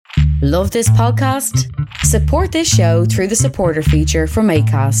Love this podcast? Support this show through the supporter feature from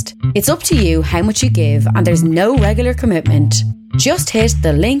Acast. It's up to you how much you give and there's no regular commitment. Just hit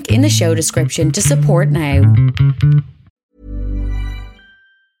the link in the show description to support now.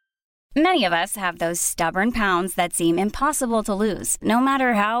 Many of us have those stubborn pounds that seem impossible to lose, no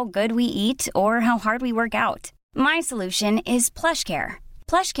matter how good we eat or how hard we work out. My solution is PlushCare.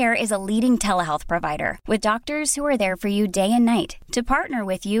 PlushCare is a leading telehealth provider with doctors who are there for you day and night to partner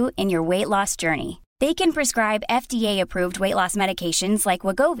with you in your weight loss journey. They can prescribe FDA-approved weight loss medications like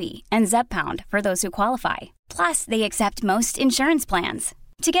Wegovy and Zepbound for those who qualify. Plus, they accept most insurance plans.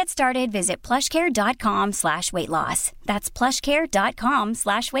 To get started, visit plushcare.com/weightloss. That's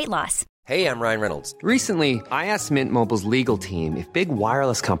plushcare.com/weightloss. Hey, I'm Ryan Reynolds. Recently, I asked Mint Mobile's legal team if big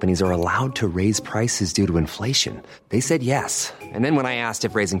wireless companies are allowed to raise prices due to inflation. They said yes. And then when I asked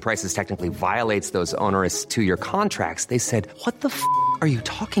if raising prices technically violates those onerous two-year contracts, they said, "What the f*** are you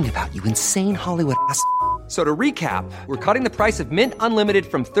talking about, you insane Hollywood ass?" So to recap, we're cutting the price of Mint Unlimited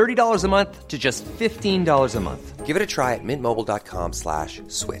from $30 a month to just $15 a month. Give it a try at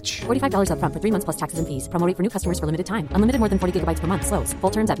mintmobile.com/switch. $45 up front for 3 months plus taxes and fees. Promo rate for new customers for limited time. Unlimited more than 40 gigabytes per month. Slows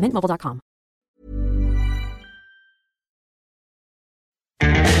full terms at mintmobile.com.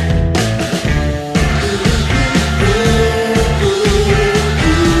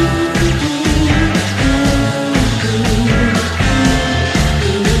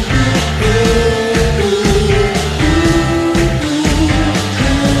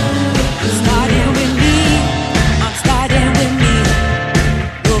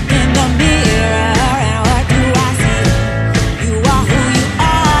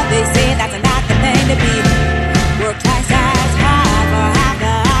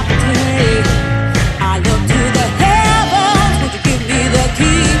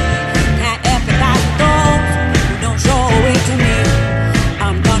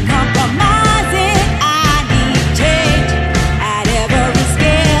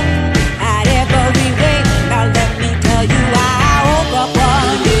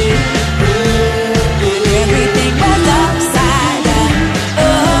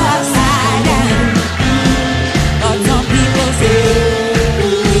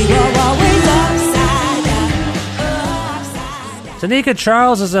 Tanika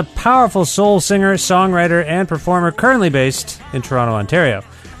Charles is a powerful soul singer, songwriter, and performer currently based in Toronto, Ontario.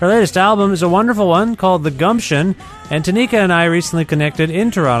 Her latest album is a wonderful one called The Gumption, and Tanika and I recently connected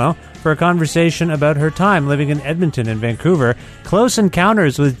in Toronto for a conversation about her time living in Edmonton and Vancouver, close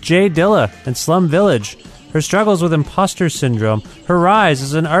encounters with Jay Dilla and Slum Village, her struggles with imposter syndrome, her rise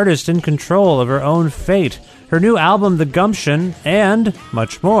as an artist in control of her own fate, her new album The Gumption, and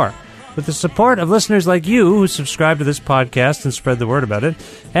much more. With the support of listeners like you who subscribe to this podcast and spread the word about it,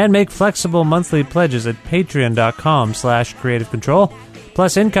 and make flexible monthly pledges at patreon.com/creativecontrol,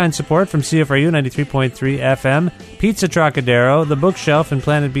 plus in-kind support from CFRU 93.3 FM, Pizza Trocadero, The Bookshelf and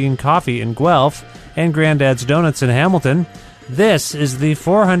Planet Bean Coffee in Guelph, and Granddad's Donuts in Hamilton. This is the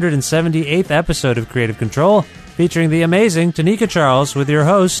 478th episode of Creative Control, featuring the amazing Tanika Charles with your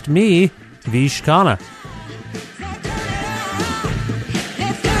host, me, Vish Khanna.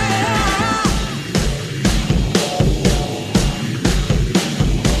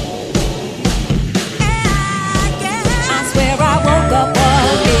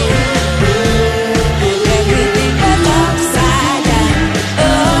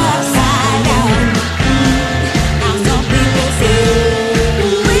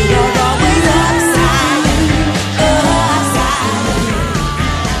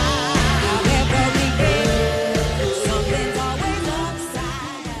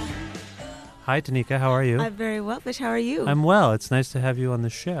 Hi, Tanika. How are you? I'm very well, Fish. How are you? I'm well. It's nice to have you on the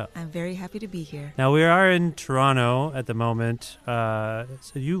show. I'm very happy to be here. Now, we are in Toronto at the moment. So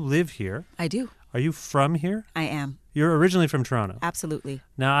you live here. I do. Are you from here? I am. You're originally from Toronto? Absolutely.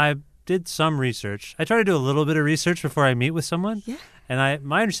 Now, I did some research. I try to do a little bit of research before I meet with someone. Yeah. And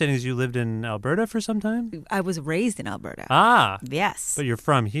my understanding is you lived in Alberta for some time? I was raised in Alberta. Ah. Yes. But you're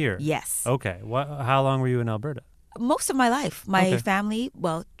from here? Yes. Okay. How long were you in Alberta? Most of my life. My family,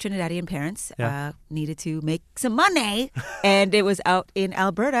 Trinidadian parents, needed to make some money, and it was out in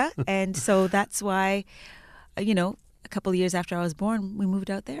Alberta. And so that's why, a couple of years after I was born, we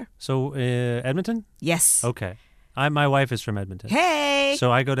moved out there. So Edmonton? Yes. Okay. My wife is from Edmonton. Hey! So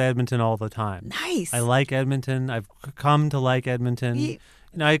I go to Edmonton all the time. Nice. I like Edmonton. I've come to like Edmonton.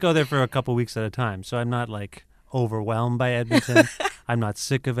 I go there for a couple weeks at a time, so I'm not overwhelmed by Edmonton. I'm not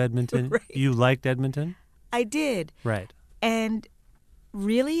sick of Edmonton. Right. You liked Edmonton? I did. Right. And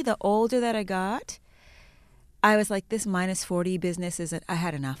really, the older that I got, I was like, this minus 40 business I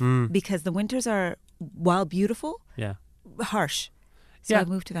had enough. Because the winters are, while beautiful, harsh. So I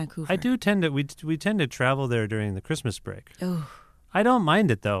moved to Vancouver. I do tend to, we tend to travel there during the Christmas break. Oh. I don't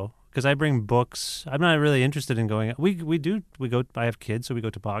mind it though, because I bring books. I'm not really interested in going. We go. I have kids, so we go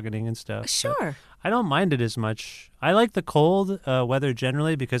tobogganing and stuff. Sure. I don't mind it as much. I like the cold weather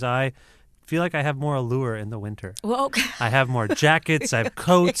generally because I feel like I have more allure in the winter. Well, okay. I have more jackets. I have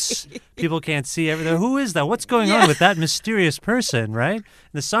coats. People can't see everything. Who is that? What's going on with that mysterious person? Right?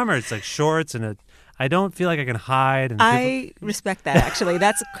 In the summer, it's like shorts and I don't feel like I can hide. And I respect that, actually.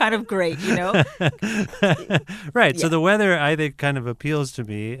 That's kind of great, you know? Right. Yeah. So the weather, I think, kind of appeals to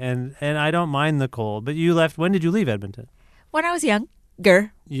me, and I don't mind the cold. But you left, when did you leave Edmonton? When I was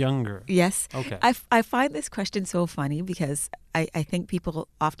younger. Younger. Yes. Okay. I find this question so funny because I think people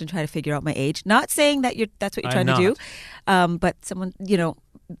often try to figure out my age. Not saying that that's what you're trying to do, but someone, you know,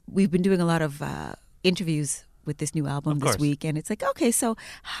 we've been doing a lot of interviews with this new album this week, and it's like, okay, so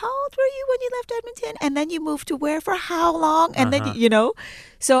how old were you when you left Edmonton, and then you moved to where for how long, and then you know,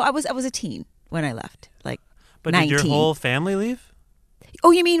 so I was a teen when I left, like. But 19. Did your whole family leave?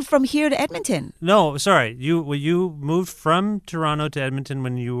 Oh, you mean from here to Edmonton? No, sorry. You moved from Toronto to Edmonton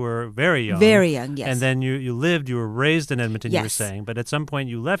when you were very young. Very young, yes. And then you were raised in Edmonton, yes. You were saying. But at some point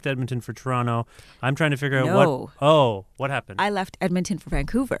you left Edmonton for Toronto. I'm trying to figure out what happened? I left Edmonton for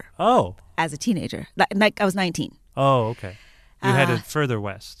Vancouver. Oh. As a teenager. Like I was 19. Oh, okay. You headed further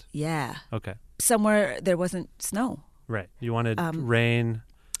west. Yeah. Okay. Somewhere there wasn't snow. Right. You wanted rain.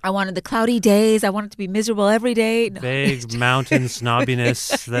 I wanted the cloudy days. I wanted to be miserable every day. No. Vague mountain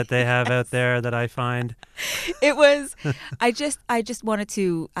snobbiness that they have out there that I find. It was, I just wanted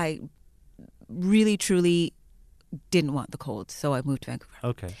to, I really, truly didn't want the cold. So I moved to Vancouver.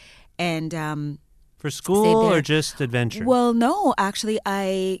 Okay. And for school or just adventure? Well, no, actually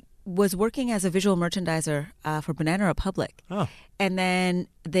I was working as a visual merchandiser for Banana Republic. Oh. And then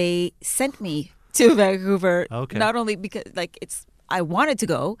they sent me to Vancouver. Okay. Not only because I wanted to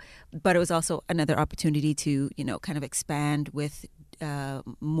go, but it was also another opportunity to, you know, kind of expand with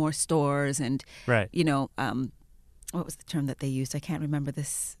more stores and, right. You know, what was the term that they used? I can't remember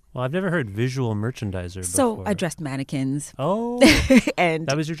this. Well, I've never heard visual merchandiser So before. I dressed mannequins. Oh. And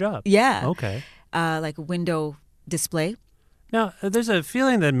that was your job? Yeah. Okay. Like a window display. Now, there's a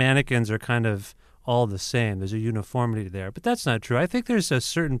feeling that mannequins are kind of all the same. There's a uniformity there, but that's not true. I think there's a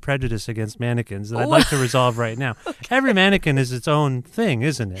certain prejudice against mannequins that I'd like to resolve right now. Every mannequin is its own thing,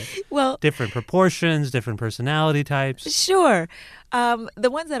 isn't it? Well, different proportions, different personality types. Sure. The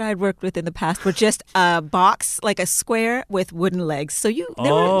ones that I'd worked with in the past were just a box, like a square with wooden legs. So there were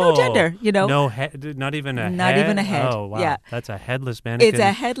no gender, you know. No head, not even a head? Not even a head. Oh, wow. Yeah. That's a headless mannequin. It's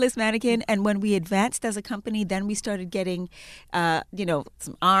a headless mannequin. And when we advanced as a company, then we started getting, you know,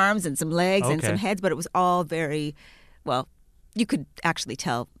 some arms and some legs and some heads. But it was all very, well, you could actually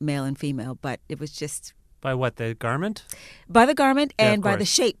tell male and female, but it was just. By what, the garment? By the garment and by the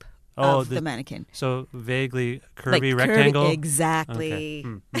shape. Of the mannequin. So vaguely curvy like rectangle? Exactly.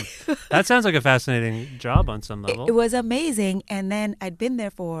 Okay. That sounds like a fascinating job on some level. It was amazing. And then I'd been there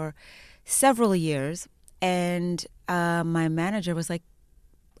for several years. And my manager was like,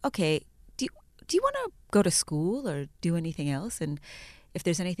 okay, do you want to go to school or do anything else? And if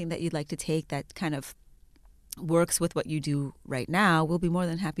there's anything that you'd like to take that kind of works with what you do right now, we'll be more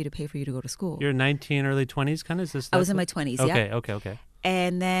than happy to pay for you to go to school. You're 19, early 20s kind of? I was in my 20s, yeah. Okay.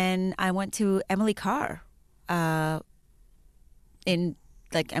 And then I went to Emily Carr, in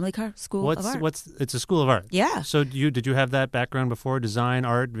like Emily Carr School of Art. It's a school of art. Yeah. So did you have that background before? Design,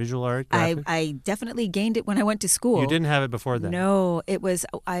 art, visual art, graphic? I definitely gained it when I went to school. You didn't have it before then? No, it was.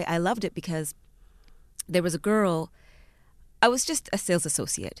 I loved it because there was a girl. I was just a sales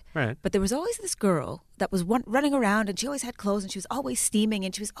associate. Right. But there was always this girl that was running around, and she always had clothes, and she was always steaming,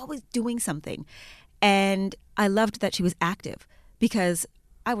 and she was always doing something. And I loved that she was active. Because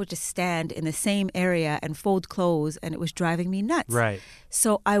I would just stand in the same area and fold clothes, and it was driving me nuts. Right.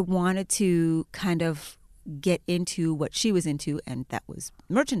 So I wanted to kind of get into what she was into, and that was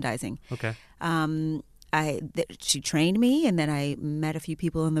merchandising. Okay. She trained me, and then I met a few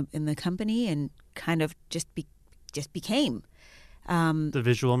people in the company, and kind of just became the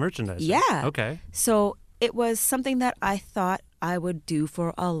visual merchandiser. Yeah. Okay. So it was something that I thought I would do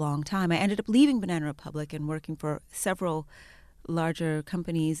for a long time. I ended up leaving Banana Republic and working for several larger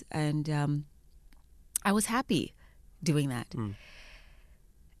companies, and I was happy doing that.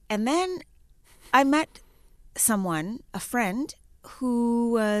 And then I met a friend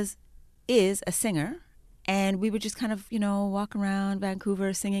who is a singer, and we would just kind of, you know, walk around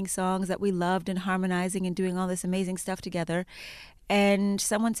Vancouver singing songs that we loved and harmonizing and doing all this amazing stuff together. And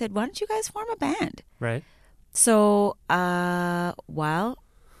someone said, why don't you guys form a band? Right. So while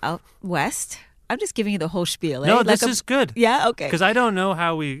out west, I'm just giving you the whole spiel. No, eh? this is good. Yeah, okay. Because I don't know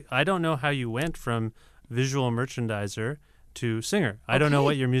how you went from visual merchandiser to singer. I don't know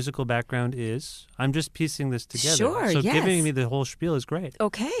what your musical background is. I'm just piecing this together. Sure, so yes. giving me the whole spiel is great.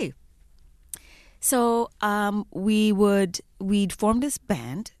 Okay. So we'd formed this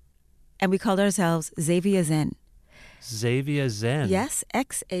band, and we called ourselves Xavier Zen. Xavier Zen. Yes,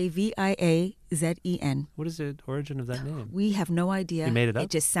 Xaviazen. What is the origin of that name? We have no idea. You made it up?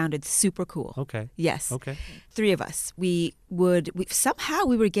 It just sounded super cool. Okay. Yes. Okay. 3 of us. Somehow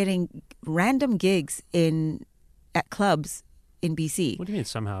we were getting random gigs at clubs in BC. What do you mean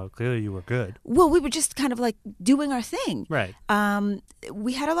somehow? Clearly you were good. Well, we were just kind of like doing our thing. Right.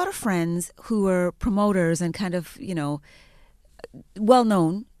 We had a lot of friends who were promoters and kind of, well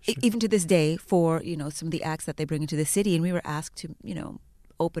known, even to this day, for, some of the acts that they bring into the city. And we were asked to,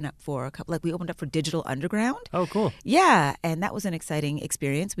 open up for a couple, like we opened up for Digital Underground. Oh, cool. Yeah. And that was an exciting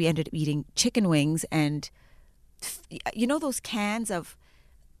experience. We ended up eating chicken wings and, those cans of,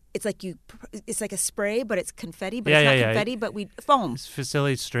 it's like a spray, but it's confetti, but it's not confetti, but foam. It's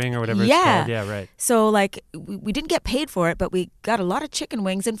facility string or whatever it's called. Yeah, right. So like we didn't get paid for it, but we got a lot of chicken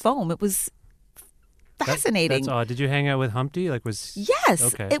wings and foam. It was fascinating. That's odd. Did you hang out with Humpty? Yes.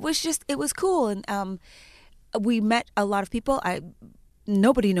 Okay. It was cool. And we met a lot of people.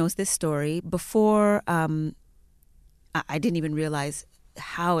 Nobody knows this story. Before, I didn't even realize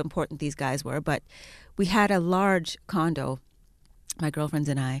how important these guys were, but we had a large condo, my girlfriends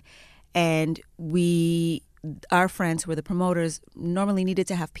and I, and our friends who were the promoters normally needed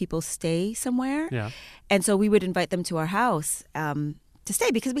to have people stay somewhere. Yeah. And so we would invite them to our house to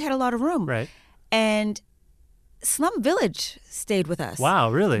stay because we had a lot of room. Right. And Slum Village stayed with us. Wow,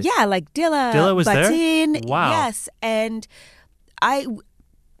 really? Yeah, like Dilla. Dilla was Batin, there? Wow. Yes. And I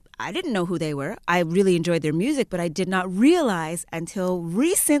didn't know who they were. I really enjoyed their music, but I did not realize until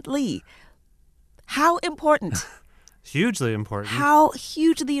recently how important Hugely important. how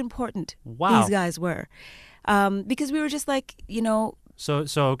hugely important Wow. these guys were. Because we were just like, So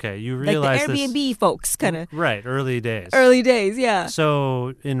okay, you like realize the Airbnb folks, kind of. Right, early days. Early days, yeah.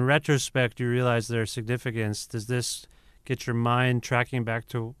 So in retrospect, you realize their significance. Does this get your mind tracking back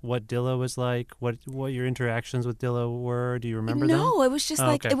to what Dilla was like? What your interactions with Dilla were? Do you remember them? No, it was just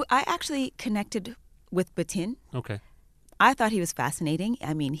like, okay. I actually connected with Batin. Okay. I thought he was fascinating.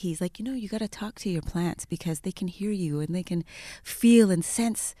 I mean, he's like, you got to talk to your plants because they can hear you and they can feel and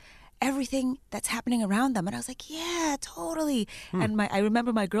sense everything that's happening around them. And I was like, yeah, totally. And I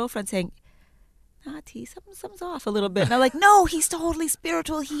remember my girlfriend saying, T, something's off a little bit. And I'm like, no, he's totally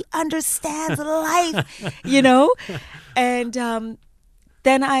spiritual. He understands life, And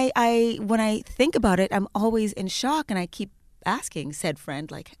then I when I think about it, I'm always in shock. And I keep asking said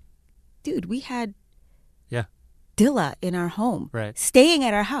friend, like, dude, we had Dilla in our home, right, staying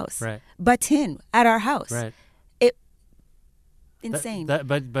at our house, right, Batin at our house, right. Insane.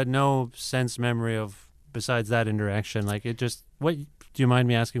 But no sense memory of besides that interaction. Like it just. What do you mind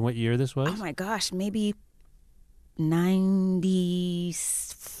me asking? What year this was? Oh my gosh, maybe 99.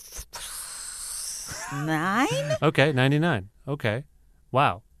 Okay, 99. Okay,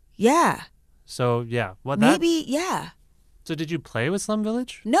 wow. Yeah. So yeah, maybe yeah. So did you play with Slum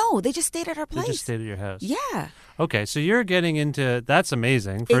Village? No, they just stayed at our place. They just stayed at your house. Yeah. Okay, so you're getting into that's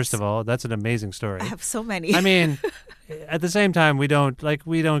amazing. First of all, that's an amazing story. I have so many. I mean, at the same time, we don't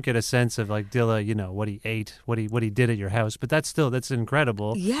get a sense of like Dilla, what he ate, what he did at your house. But that's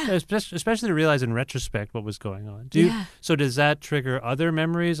incredible. Yeah. Especially to realize in retrospect what was going on. So does that trigger other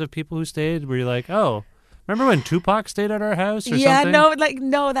memories of people who stayed? Where you're like, oh. Remember when Tupac stayed at our house or something?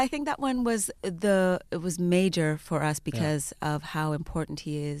 No, I think that one was it was major for us because of how important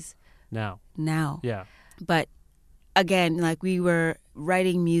he is now. Yeah. But again, like we were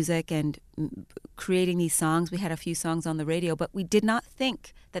writing music and creating these songs. We had a few songs on the radio, but we did not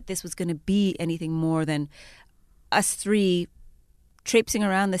think that this was going to be anything more than us 3 traipsing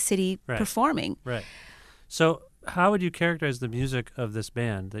around the city performing. Right. So how would you characterize the music of this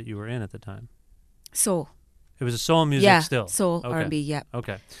band that you were in at the time? Soul. It was a soul music still? Soul, okay. R&B, yeah.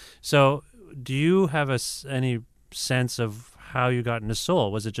 Okay. So do you have any sense of how you got into soul?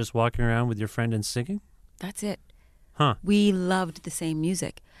 Was it just walking around with your friend and singing? That's it. Huh. We loved the same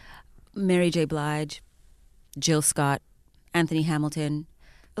music. Mary J. Blige, Jill Scott, Anthony Hamilton,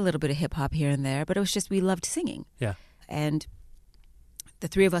 a little bit of hip-hop here and there, but it was just we loved singing. Yeah. And the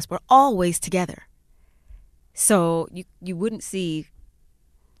 3 of us were always together. So you wouldn't see...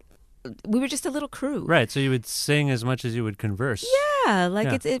 We were just a little crew. Right, so you would sing as much as you would converse. Yeah,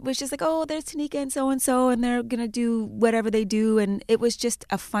 it was just like, oh, there's Tanika and so, and they're going to do whatever they do, and it was just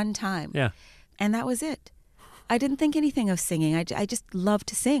a fun time. Yeah. And that was it. I didn't think anything of singing. I just love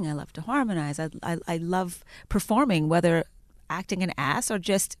to sing. I love to harmonize. I love performing, whether acting an ass or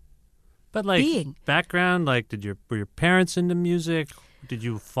just But like being. background, like were your parents into music? Did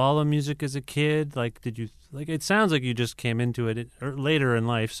you follow music as a kid? Like it sounds like you just came into it later in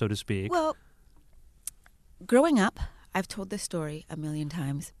life, so to speak. Well, growing up, I've told this story a million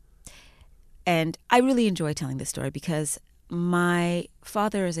times. And I really enjoy telling this story because my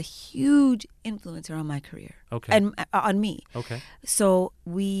father is a huge influencer on my career. Okay. And on me. Okay. So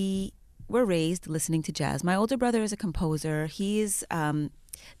we were raised listening to jazz. My older brother is a composer. He's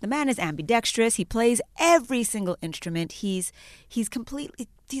the man is ambidextrous. He plays every single instrument. He's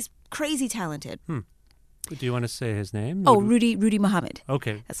crazy talented. Do you want to say his name? Oh, Rudy Muhammad.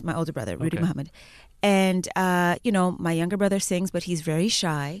 Okay. That's my older brother, Rudy Okay. Muhammad. And, my younger brother sings, but he's very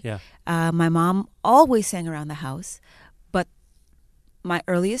shy. Yeah. My mom always sang around the house. But my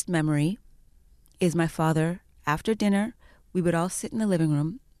earliest memory is my father, after dinner, we would all sit in the living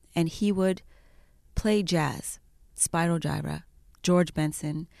room, and he would play jazz, Spyro Gyra, George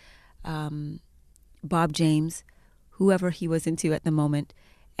Benson, Bob James, whoever he was into at the moment.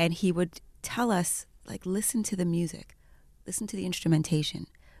 And he would tell us, like, listen to the music, listen to the instrumentation,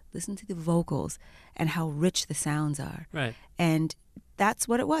 listen to the vocals and how rich the sounds are. Right. And that's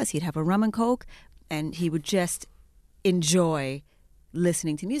what it was. He'd have a rum and coke and he would just enjoy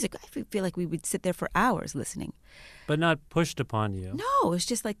listening to music. I feel like we would sit there for hours listening. But not pushed upon you. No, it's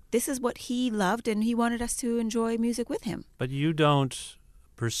just like this is what he loved and he wanted us to enjoy music with him. But you don't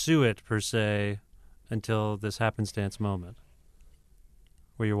pursue it, per se, until this happenstance moment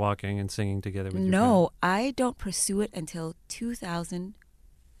where you're walking and singing together with your No, I don't pursue it until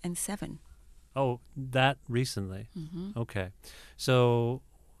 2007. Oh, that recently. Mm-hmm. Okay. So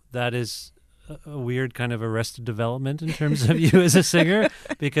that is a weird kind of arrested development in terms of you as a singer,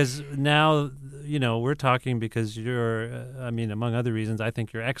 because now, we're talking because you're, among other reasons, I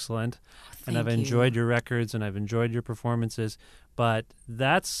think you're excellent. And I've enjoyed your records and I've enjoyed your performances. But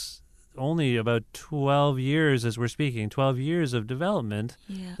that's only about 12 years as we're speaking, 12 years of development.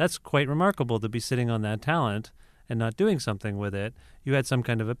 Yeah. That's quite remarkable to be sitting on that talent and not doing something with it. You had some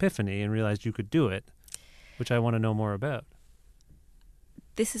kind of epiphany and realized you could do it, which I want to know more about.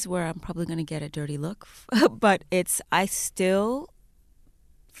 This is where I'm probably going to get a dirty look, but I still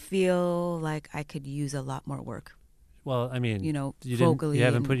feel like I could use a lot more work. Well, vocally. You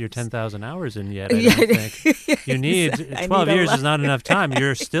haven't and put your 10,000 hours in yet, I don't think. You need, 12 years is not enough time.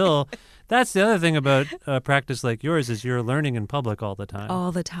 You're still, that's the other thing about a practice like yours is you're learning in public all the time.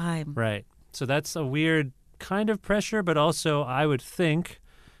 All the time. Right. So that's a weird kind of pressure, but also I would think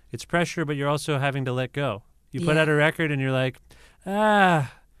it's pressure, but you're also having to let go. You put out a record and you're like,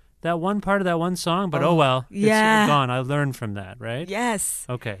 that one part of that one song, but oh well, it's gone. I learned from that, right? Yes.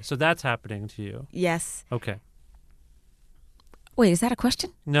 Okay, so that's happening to you. Yes. Okay. Wait, is that a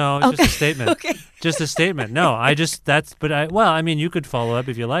question? No, it's just a statement. Okay. Just a statement. No, you could follow up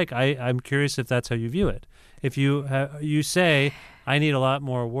if you like. I'm curious if that's how you view it. If you say, I need a lot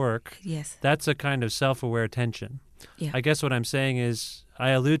more work, yes, that's a kind of self-aware tension. Yeah. I guess what I'm saying is I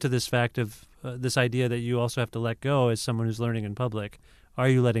allude to this fact of this idea that you also have to let go as someone who's learning in public. Are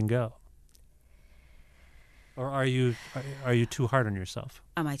you letting go? Or are you too hard on yourself?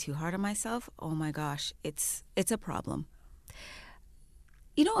 Am I too hard on myself? Oh my gosh, it's a problem.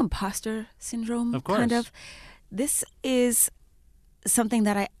 Imposter syndrome, of course. Kind of. This is something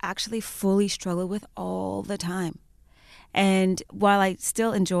that I actually fully struggle with all the time. And while I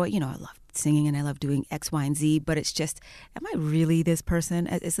still enjoy, I love singing and I love doing X, Y, and Z, but it's just, am I really this person?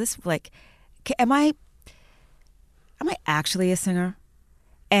 Is this like, am I actually a singer?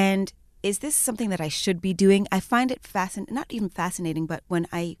 And is this something that I should be doing? I find it not even fascinating, but when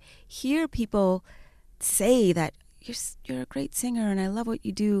I hear people say that you're a great singer and I love what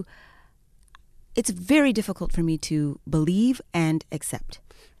you do, it's very difficult for me to believe and accept.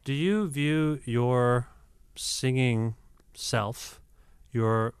 Do you view your singing self,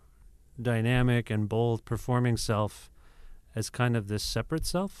 your dynamic and bold performing self, as kind of this separate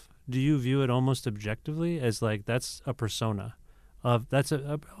self? Do you view it almost objectively as like that's a persona?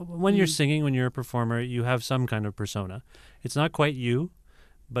 When you're singing, when you're a performer, you have some kind of persona. It's not quite you,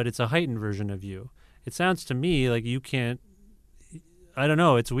 but it's a heightened version of you. It sounds to me like you can't, I don't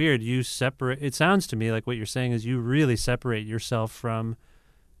know, it's weird. It sounds to me like what you're saying is you really separate yourself from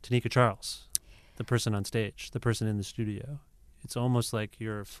Tanika Charles, the person on stage, the person in the studio. It's almost like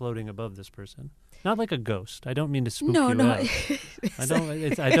you're floating above this person. Not like a ghost. I don't mean to spook you out. I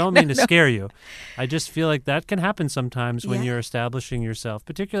don't mean to scare you. I just feel like that can happen sometimes when you're establishing yourself,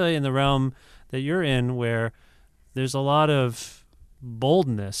 particularly in the realm that you're in where there's a lot of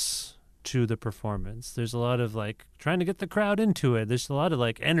boldness to the performance. There's a lot of like trying to get the crowd into it. There's a lot of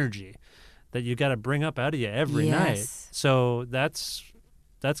like energy that you got to bring up out of you every night. So that's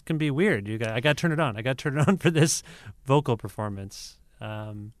can be weird. I got to turn it on. I got to turn it on for this vocal performance.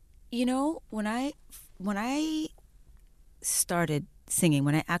 You know, when I started singing,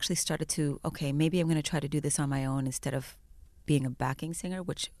 when I actually started to, okay, maybe I'm going to try to do this on my own instead of being a backing singer,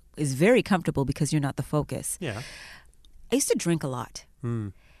 which is very comfortable because you're not the focus. Yeah. I used to drink a lot.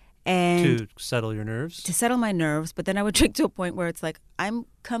 And to settle your nerves? To settle my nerves, but then I would drink to a point where it's like, I'm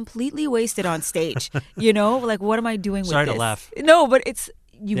completely wasted on stage. You know, like, what am I doing with this? Sorry to laugh. No, but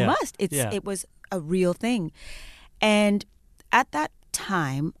you Yeah. must. It was a real thing. And at that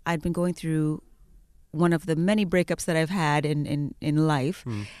time, I'd been going through one of the many breakups that I've had in life,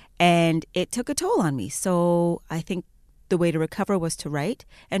 and it took a toll on me. So I think the way to recover was to write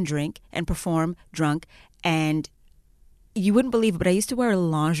and drink and perform drunk. And you wouldn't believe it, but I used to wear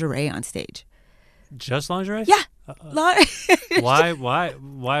lingerie on stage. Just lingerie? Yeah.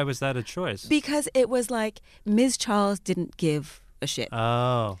 Why was that a choice? Because it was like Ms. Charles didn't give a shit.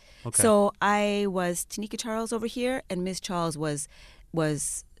 Oh, okay. So I was Tanika Charles over here, and Ms. Charles was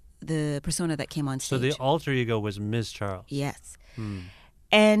the persona that came on stage. So the alter ego was Ms. Charles. Yes.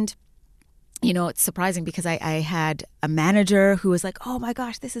 And, you know, it's surprising because I had a manager who was like, oh my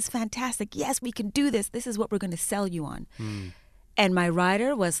gosh, this is fantastic. Yes, we can do this. This is what we're going to sell you on. And my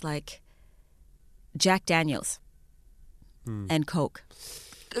rider was like Jack Daniels and Coke.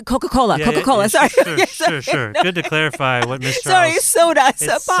 Coca-Cola. Sorry. Sure. Good to clarify what Ms. Charles... Sorry, soda.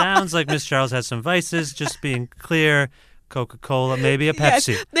 It sounds like Ms. Charles has some vices, just being clear. Coca-Cola, maybe a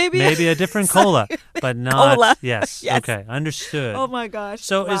Pepsi, yes, maybe a different cola, but not... Cola. Yes. Okay, understood. Oh my gosh.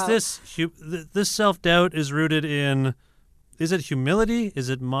 So wow. is this self-doubt is rooted in... Is it humility? Is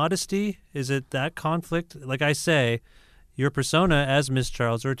it modesty? Is it that conflict? Like I say, your persona as Miss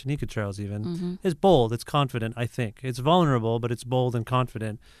Charles, or Tanika Charles even, is bold. It's confident, I think. It's vulnerable, but it's bold and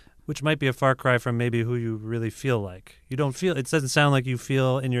confident, which might be a far cry from maybe who you really feel like. You don't feel... It doesn't sound like you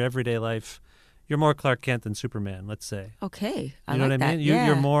feel in your everyday life... You're more Clark Kent than Superman, let's say. Okay. You know like what I mean? that.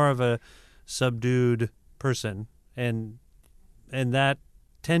 You're more of a subdued person. And that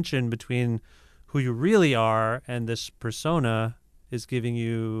tension between who you really are and this persona is giving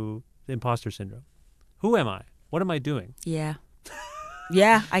you imposter syndrome. Who am I? What am I doing? Yeah.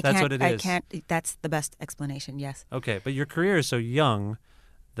 Yeah, That's what it is. I can't. That's the best explanation, yes. Okay, but your career is so young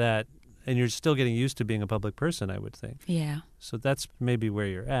that, and you're still getting used to being a public person, I would think. Yeah. So that's maybe where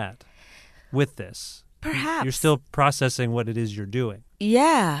you're at with this. Perhaps. You're still processing what it is you're doing.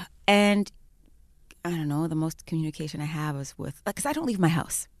 Yeah. And I don't know, the most communication I have is with, because I don't leave my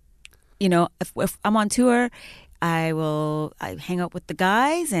house. You know, if I'm on tour, I hang out with the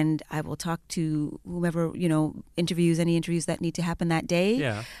guys and I will talk to whomever, you know, any interviews that need to happen that day.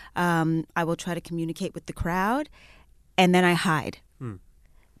 Yeah. I will try to communicate with the crowd, and then I hide.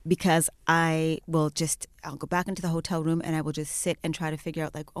 Because I'll go back into the hotel room and I will just sit and try to figure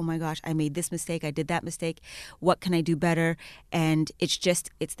out, like, oh my gosh, I made this mistake, I did that mistake, what can I do better? And it's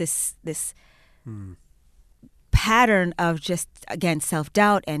this pattern of just, again,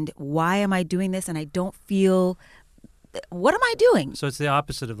 self-doubt and why am I doing this? And I don't feel, what am I doing? So it's the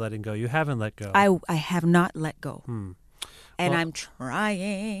opposite of letting go. You haven't let go. I have not let go. And I'm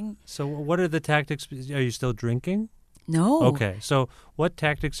trying. So what are the tactics? Are you still drinking? No. Okay. So what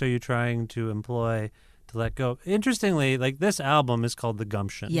tactics are you trying to employ to let go? Interestingly, like this album is called The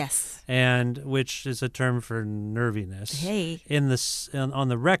Gumption. Yes. And which is a term for nerviness. Hey. On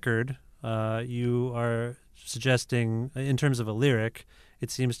the record, you are suggesting, in terms of a lyric,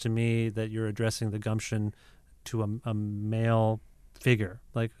 it seems to me that you're addressing the gumption to a male figure.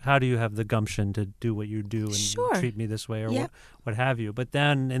 Like, how do you have the gumption to do what you do and treat me this way, or what have you? But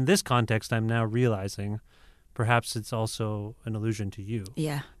then in this context, I'm now realizing perhaps it's also an allusion to you.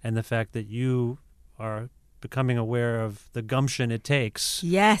 Yeah. And the fact that you are becoming aware of the gumption it takes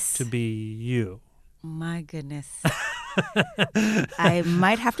to be you. My goodness. I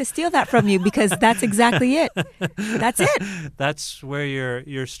might have to steal that from you because that's exactly it. That's it. That's where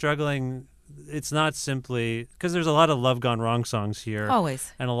you're struggling. It's not simply because there's a lot of Love Gone Wrong songs here.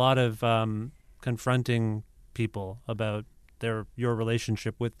 Always. And a lot of confronting people about your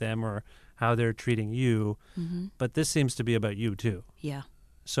relationship with them or how they're treating you. But this seems to be about you too. Yeah.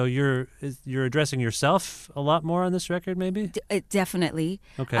 So you're addressing yourself a lot more on this record, maybe? Definitely.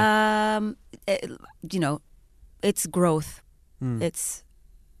 Okay. You know, it's growth. It's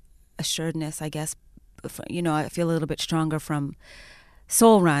assuredness, I guess. You know, I feel a little bit stronger from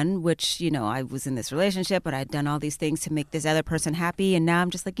Soul Run, which, you know, I was in this relationship, but I'd done all these things to make this other person happy. And now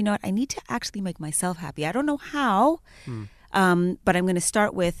I'm just like, you know what? I need to actually make myself happy. I don't know how, but I'm going to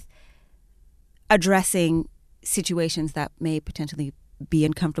start with addressing situations that may potentially be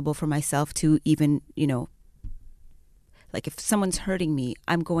uncomfortable for myself to even, like if someone's hurting me,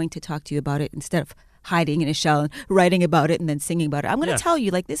 I'm going to talk to you about it instead of hiding in a shell and writing about it and then singing about it. I'm going to tell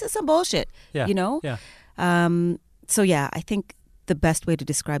you, like, this is some bullshit, Yeah. So yeah, I think the best way to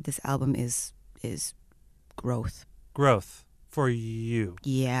describe this album is growth. Growth for you.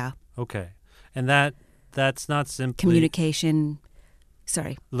 Yeah. Okay. And that's not simply Communication.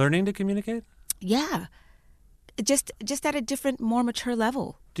 Sorry. learning to communicate? Yeah. Just at a different, more mature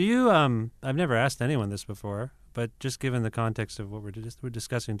level. Do you I've never asked anyone this before, but just given the context of what we're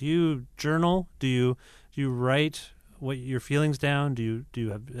discussing, do you journal? Do you write what your feelings down? Do you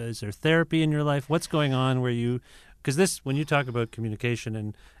have is there therapy in your life? What's going on where you, because this, when you talk about communication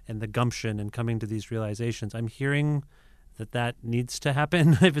and the gumption and coming to these realizations, I'm hearing that needs to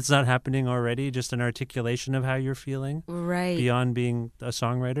happen if it's not happening already, just an articulation of how you're feeling. Right. Beyond being a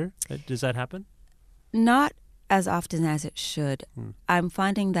songwriter. Does that happen? Not as often as it should. I'm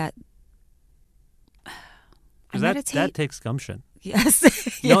finding that I Because meditate. that takes gumption. Yes.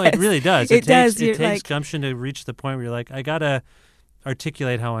 No, Yes. it really does. It does. It You're takes like- gumption to reach the point where you're like, I got to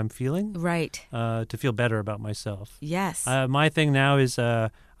articulate how I'm feeling Right. to feel better about myself. Yes. My thing now is I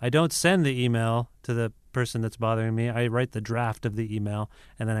don't send the email to the person that's bothering me. I write the draft of the email,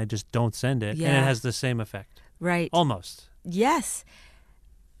 and then I just don't send it. And Yeah. it has the same effect. Right. Almost. Yes.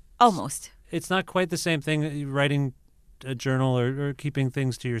 Almost. It's not quite the same thing writing a journal or keeping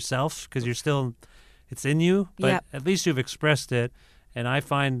things to yourself, because you're still, it's in you, but Yep. at least you've expressed it. And I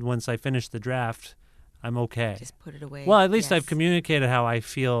find once I finish the draft, I'm okay. Just put it away. Well, at least Yes. I've communicated how I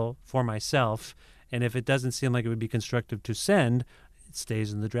feel for myself. And if it doesn't seem like it would be constructive to send, it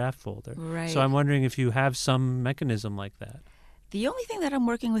stays in the draft folder. Right. So I'm wondering if you have some mechanism like that. The only thing that I'm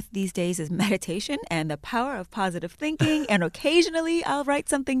working with these days is meditation and the power of positive thinking. And occasionally I'll write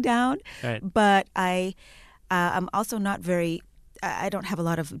something down. Right. But I'm also not very, I don't have a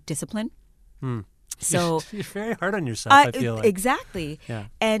lot of discipline. So You're very hard on yourself, I feel like. Exactly. Yeah.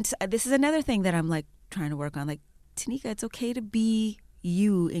 And this is another thing that I'm like trying to work on. Like, Tanika, it's okay to be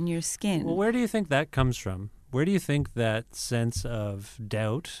you in your skin. Well, where do you think that comes from? Where do you think that sense of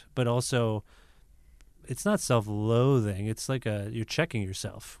doubt, but also it's not self-loathing, it's like you're checking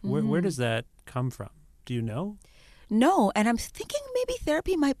yourself. Where does that come from? Do you know? No, and I'm thinking maybe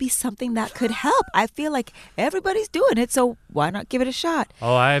therapy might be something that could help. I feel like everybody's doing it, so why not give it a shot?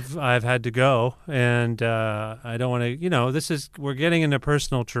 Oh, I've had to go, and I don't want to. We're getting into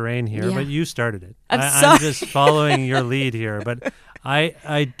personal terrain here, Yeah. but you started it. I'm I'm sorry. just following your lead here, but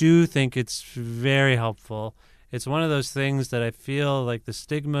I do think it's very helpful. It's one of those things that I feel like the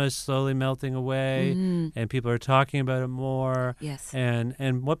stigma is slowly melting away, and people are talking about it more. Yes.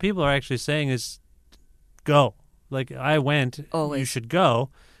 And what people are actually saying is, go. Like, I went, you Always. should go,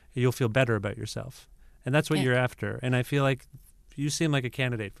 you'll feel better about yourself. And that's what Yeah. you're after. And I feel like you seem like a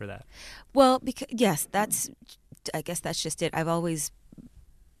candidate for that. Well, because yes, I guess that's just it. I've always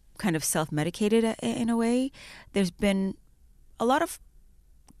kind of self-medicated in a way. There's been a lot of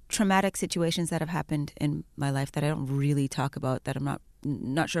traumatic situations that have happened in my life that I don't really talk about, that I'm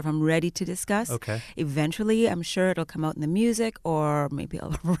not sure if I'm ready to discuss. Okay. Eventually, I'm sure it'll come out in the music, or maybe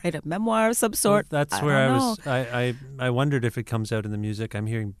I'll write a memoir of some sort. Well, that's I where don't know. I wondered if it comes out in the music. I'm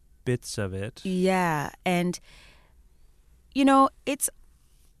hearing bits of it. Yeah, and it's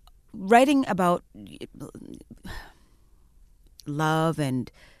writing about love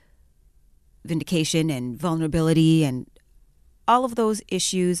and vindication and vulnerability and all of those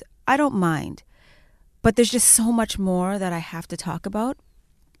issues. I don't mind, but there's just so much more that I have to talk about,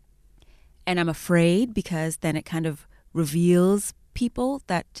 and I'm afraid because then it kind of reveals people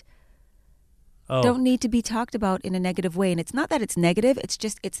that Oh, don't need to be talked about in a negative way. And it's not that it's negative, it's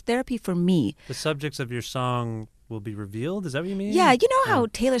therapy for me. the subjects of your song will be revealed? Is that what you mean? Yeah, you know how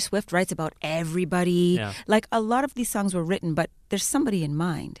Taylor Swift writes about everybody? Yeah. Like, a lot of these songs were written, but there's somebody in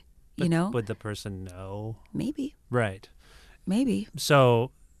mind, you know? Would the person know? Maybe. Right. Maybe.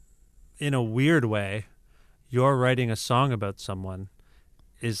 So, in a weird way, you're writing a song about someone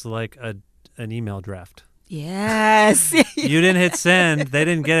is like an email draft. Yes. You didn't hit send. They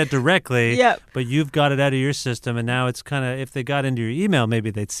didn't get it directly. Yep. But you've got it out of your system, and now it's kind of, if they got into your email,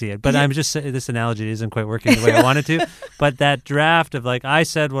 maybe they'd see it. But I'm just saying, this analogy isn't quite working the way I wanted to. But that draft of, like, I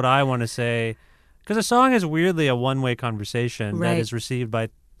said what I want to say, because a song is weirdly a one-way conversation Right. that is received by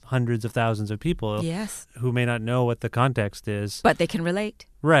hundreds of thousands of people Yes. who may not know what the context is. But they can relate.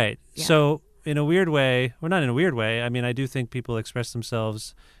 Right. Yeah. So in a weird way, well, not in a weird way, I mean, I do think people express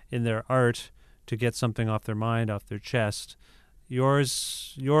themselves in their art to get something off their mind, off their chest.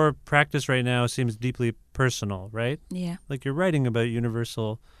 Your practice right now seems deeply personal, right? Yeah. Like, you're writing about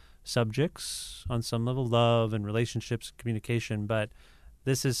universal subjects on some level, love and relationships, communication, but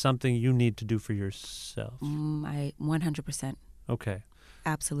this is something you need to do for yourself. I 100%. Okay.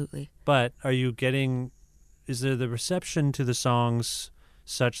 Absolutely. But is there the reception to the songs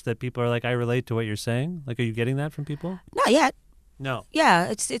such that people are like, I relate to what you're saying? Like, are you getting that from people? Not yet. No.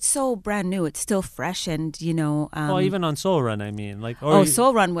 Yeah, it's so brand new. It's still fresh, and well, even on Soul Run, I mean, like.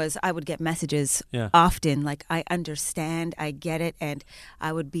 Soul Run I would get messages often. Like, I understand, I get it, and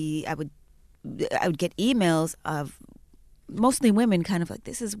I would get emails of mostly women, kind of like,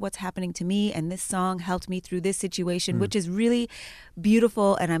 this is what's happening to me, and this song helped me through this situation, which is really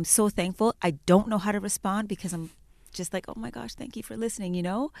beautiful, and I'm so thankful. I don't know how to respond because I'm just like, oh my gosh, thank you for listening. You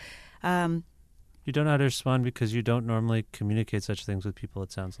don't know how to respond because you don't normally communicate such things with people,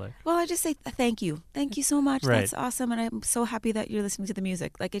 it sounds like. Well, I just say thank you. Thank you so much. Right. That's awesome. And I'm so happy that you're listening to the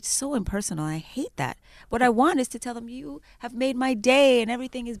music. Like, it's so impersonal. I hate that. What I want is to tell them, you have made my day and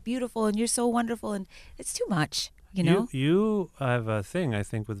everything is beautiful and you're so wonderful. And it's too much, You have a thing, I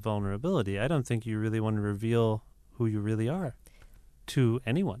think, with vulnerability. I don't think you really want to reveal who you really are to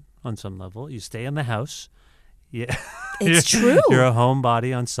anyone on some level. You stay in the house. Yeah. It's true. You're a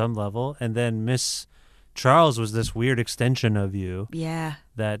homebody on some level. And then Miss Charles was this weird extension of you. Yeah.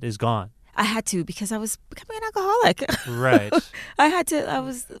 That is gone. I had to, because I was becoming an alcoholic. Right. I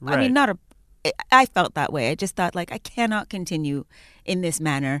felt that way. I just thought, like, I cannot continue in this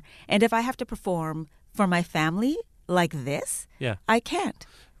manner. And if I have to perform for my family like this, I can't.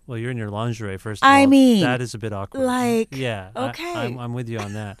 Well, you're in your lingerie, first of all. I mean, that is a bit awkward. Like, yeah, okay. I'm with you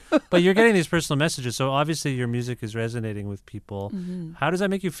on that. But you're getting these personal messages, so obviously your music is resonating with people. Mm-hmm. How does that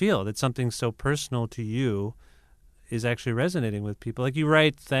make you feel, that something so personal to you is actually resonating with people? Like, you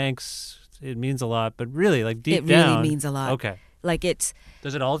write, thanks, it means a lot, but really, like, deep down... It really means a lot. Okay. Like, it's...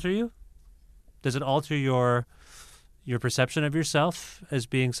 Does it alter you? Does it alter your perception of yourself as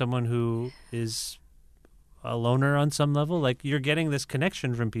being someone who is a loner on some level? Like, you're getting this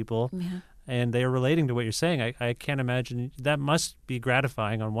connection from people and they are relating to what you're saying. I can't imagine. That must be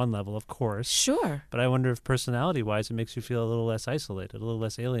gratifying on one level, of course. Sure. But I wonder if personality-wise it makes you feel a little less isolated, a little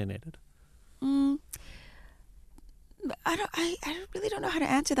less alienated. I really don't know how to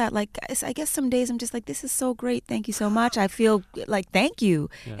answer that. Like, I guess some days I'm just like, this is so great. Thank you so much. I feel like, thank you.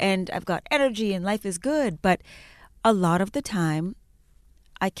 Yeah. And I've got energy and life is good. But a lot of the time,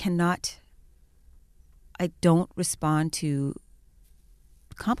 I don't respond to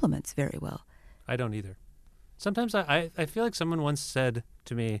compliments very well. I don't either. Sometimes I feel like someone once said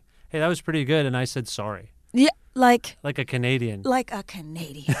to me, hey, that was pretty good. And I said, sorry. Yeah, like a Canadian. Like a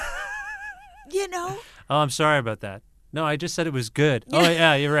Canadian. Oh, I'm sorry about that. No, I just said it was good. Oh,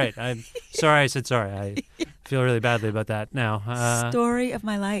 yeah, you're right. I'm sorry I said sorry. I feel really badly about that now. Story of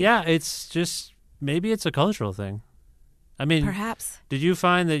my life. Yeah, it's just, maybe it's a cultural thing. I mean, perhaps. Did you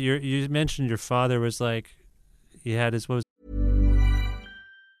find that you mentioned your father was like, he had his, what was...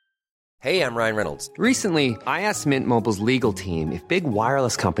 Hey, I'm Ryan Reynolds. Recently, I asked Mint Mobile's legal team if big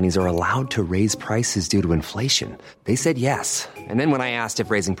wireless companies are allowed to raise prices due to inflation. They said yes. And then when I asked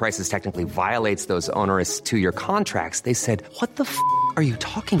if raising prices technically violates those onerous 2-year contracts, they said, what the f*** are you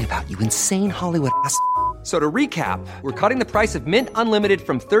talking about, you insane Hollywood ass f- So to recap, we're cutting the price of Mint Unlimited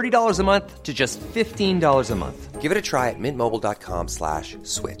from $30 a month to just $15 a month. Give it a try at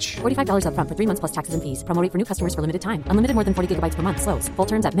mintmobile.com/switch. $45 up front for 3 months plus taxes and fees. Promo rate for new customers for limited time. Unlimited more than 40 gigabytes per month. Slows full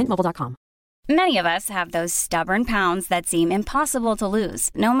terms at mintmobile.com. Many of us have those stubborn pounds that seem impossible to lose,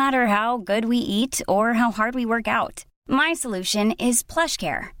 no matter how good we eat or how hard we work out. My solution is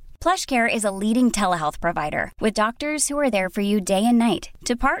PlushCare. PlushCare is a leading telehealth provider with doctors who are there for you day and night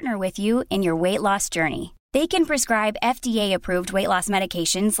to partner with you in your weight loss journey. They can prescribe FDA-approved weight loss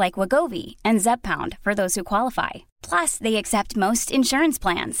medications like Wegovy and Zepbound for those who qualify. Plus, they accept most insurance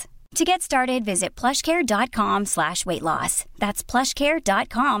plans. To get started, visit plushcare.com/weightloss. That's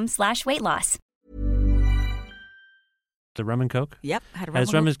plushcare.com/weightloss. The rum and coke? Yep. Had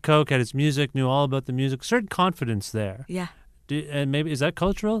his rum and coke, had his music, knew all about the music. Certain confidence there. Yeah. And maybe, is that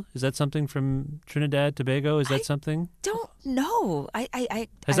cultural? Is that something from Trinidad, Tobago? Is that something? Don't know. I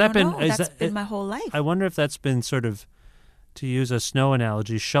Has that been? Know. That's been my whole life. I wonder if that's been sort of, to use a snow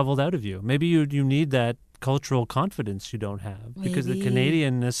analogy, shoveled out of you. Maybe you need that cultural confidence you don't have. Maybe. Because the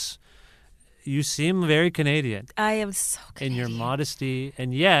Canadianness, you seem very Canadian. I am so Canadian. In your modesty,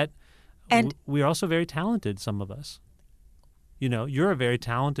 and yet we're also very talented, some of us. You're a very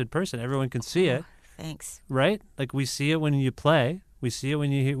talented person. Everyone can see it. Thanks. Right? Like, we see it when you play. We see it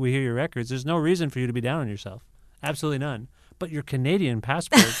when we hear your records. There's no reason for you to be down on yourself. Absolutely none. But your Canadian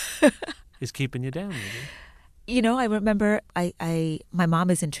passport is keeping you down, maybe. I remember my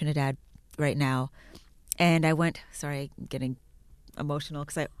mom is in Trinidad right now, and I went, sorry, I'm getting emotional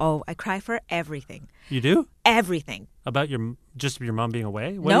because I cry for everything. You do? Everything. About your mom being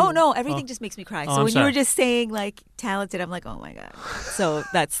away? No, everything just makes me cry. Oh, so I'm when sorry. you were just saying like talented, I'm like, oh my God. So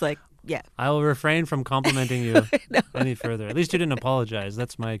that's like, yeah. I will refrain from complimenting you any further. At least you didn't apologize.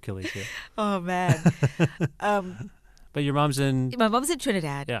 That's my Achilles heel. Oh man. But your mom's in... My mom's in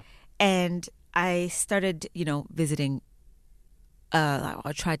Trinidad. Yeah. And I started, visiting.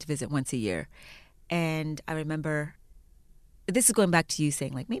 I tried to visit once a year. And I remember, this is going back to you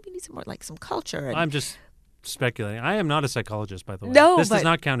saying like, maybe you need some more, like some culture. And, I'm just speculating. I am not a psychologist, by the way. No, this but- does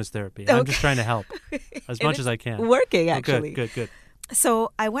not count as therapy. Okay. I'm just trying to help as And much as I can. working, Oh, actually. Good.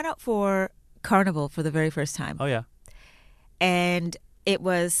 So I went out for Carnival for the very first time. Oh, yeah. And it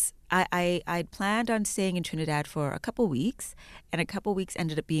was, I'd planned on staying in Trinidad for a couple weeks, and a couple weeks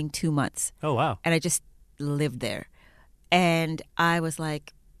ended up being 2 months. Oh, wow. And I just lived there. And I was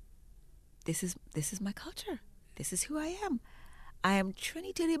like, this is my culture. This is who I am. I am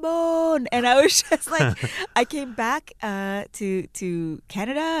Trinity Bone. And I was just like, I came back to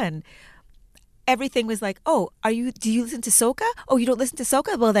Canada, and everything was like, oh, do you listen to soca? Oh, you don't listen to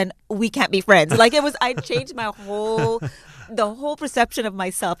soca? Well, then we can't be friends. Like I changed the whole perception of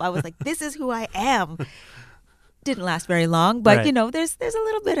myself. I was like, this is who I am. Didn't last very long, but Right. there's a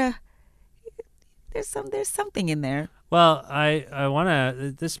little bit of, there's something in there. Well, I want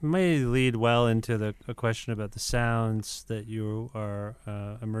to... This may lead well into a question about the sounds that you are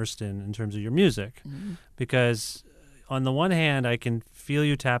immersed in terms of your music. Mm-hmm. Because on the one hand, I can feel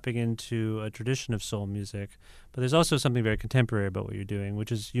you tapping into a tradition of soul music, but there's also something very contemporary about what you're doing,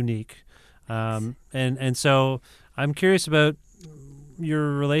 which is unique. And so I'm curious about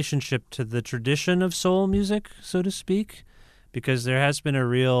your relationship to the tradition of soul music, so to speak, because there has been a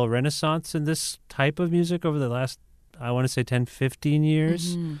real renaissance in this type of music over the last, I want to say 10, 15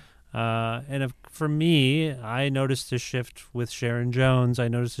 years. And for me, I noticed a shift with Sharon Jones. I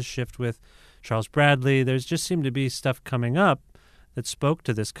noticed a shift with Charles Bradley. There's just seemed to be stuff coming up that spoke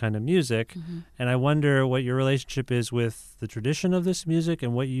to this kind of music. And I wonder what your relationship is with the tradition of this music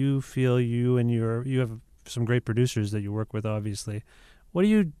and what you feel you have some great producers that you work with, obviously. What are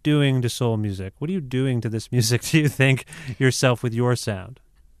you doing to soul music? What are you doing to this music, do you think, yourself with your sound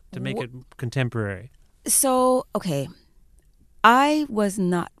to make it contemporary? So, okay, I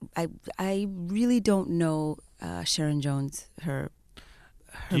really don't know Sharon Jones, her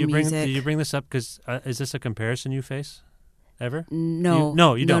music. Do you bring this up because is this a comparison you face ever?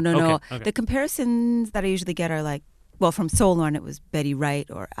 No. You don't. No. Okay. The comparisons that I usually get are like, well, from Soul On, it was Betty Wright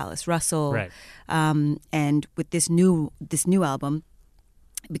or Alice Russell. Right. And with this new album,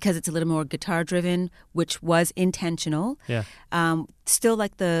 because it's a little more guitar driven, which was intentional. Yeah. Still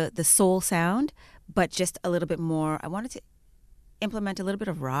like the soul sound, but just a little bit more. I wanted to implement a little bit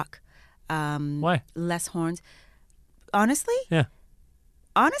of rock. Why? Less horns. Honestly? Yeah.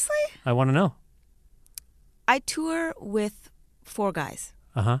 Honestly? I want to know. I tour with 4 guys.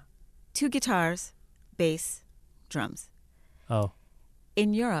 2 guitars, bass, drums. Oh.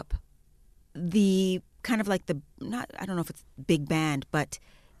 In Europe, the kind of like I don't know if it's big band, but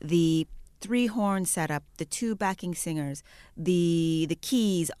the 3-horn setup, the 2 backing singers, the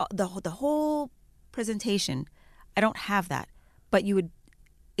keys, the whole presentation, I don't have that. But you would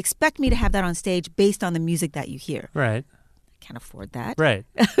expect me to have that on stage based on the music that you hear. Right. I can't afford that. Right.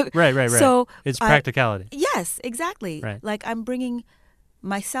 So it's practicality. Yes, exactly. Right. Like I'm bringing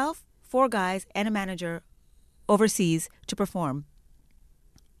myself, 4 guys, and a manager overseas to perform,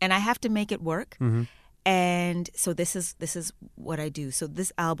 and I have to make it work. And so this is what I do. So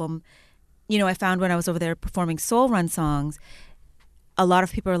this album, I found when I was over there performing Soul Run songs, a lot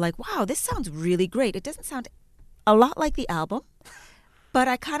of people are like, wow, this sounds really great. It doesn't sound a lot like the album, but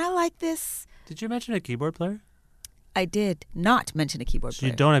I kind of like this. Did you mention a keyboard player? I did not mention a keyboard So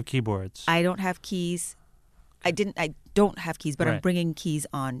player. you don't have keyboards. I don't have keys. I don't have keys, but I'm Right. bringing keys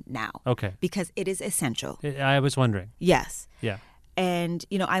on now. Okay. Because it is essential. I was wondering. Yes. Yeah. And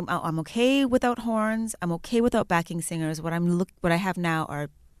I'm okay without horns. I'm okay without backing singers. What I have now are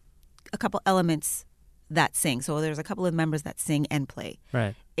a couple elements that sing. So there's a couple of members that sing and play.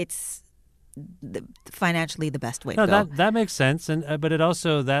 Right. It's financially the best way No, to go. that makes sense, and but it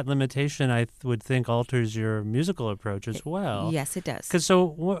also, that limitation I would think alters your musical approach as well. Yes, it does. Because so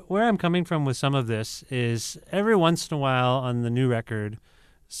where I'm coming from with some of this is every once in a while on the new record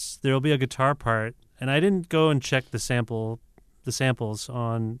there will be a guitar part, and I didn't go and check the samples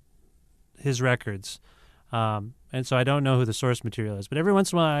on his records, and so I don't know who the source material is. But every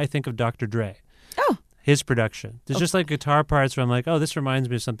once in a while I think of Dr. Dre. Oh. His production. There's just like guitar parts where I'm like, oh, this reminds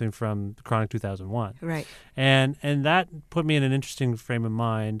me of something from Chronic 2001. Right. And that put me in an interesting frame of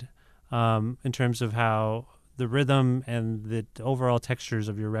mind in terms of how the rhythm and the overall textures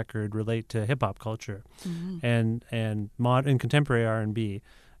of your record relate to hip hop culture and contemporary R&B.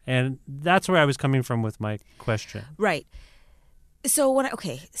 And that's where I was coming from with my question. Right. So I'm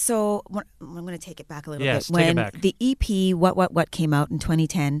going to take it back a little bit. Take it back. The EP What came out in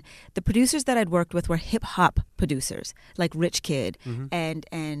 2010, the producers that I'd worked with were hip hop producers like Rich Kid and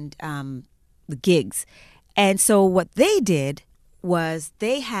the Gigs. And so what they did was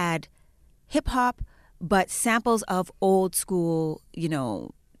they had hip hop but samples of old school,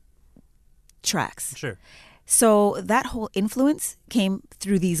 tracks. Sure. So that whole influence came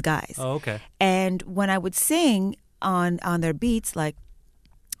through these guys. Oh, okay. And when I would sing on their beats, like,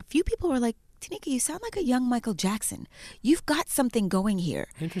 a few people were like, Tanika, you sound like a young Michael Jackson. You've got something going here.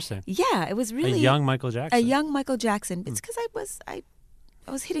 Interesting. Yeah, it was really a young Michael Jackson. A young Michael Jackson. It's because I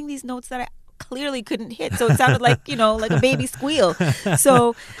was hitting these notes that I clearly couldn't hit, so it sounded like like a baby squeal.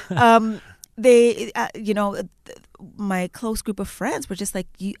 So they, my close group of friends were just like,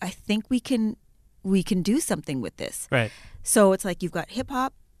 I think we can do something with this. Right. So it's like you've got hip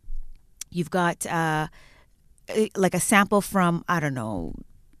hop, you've got like a sample from, I don't know,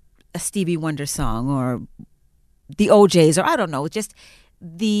 a Stevie Wonder song or the OJs, or I don't know, just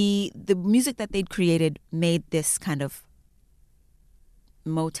the music that they'd created made this kind of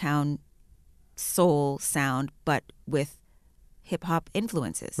Motown soul sound, but with hip hop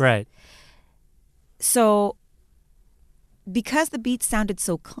influences. Right. So because the beat sounded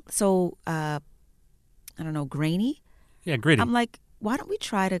so I don't know, grainy. Yeah, gritty. I'm like, why don't we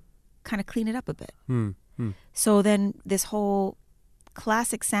try to kind of clean it up a bit? So then this whole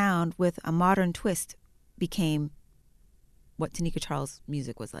classic sound with a modern twist became what Tanika Charles'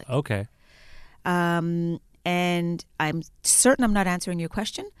 music was like. Okay. And I'm certain I'm not answering your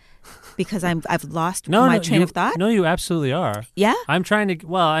question because I've lost my train of thought. No, you absolutely are. Yeah? I'm trying to,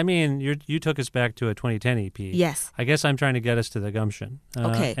 well, I mean, you took us back to a 2010 EP. Yes. I guess I'm trying to get us to the Gumption.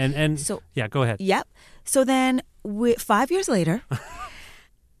 Okay. And so, yeah, go ahead. Yep. So then 5 years later,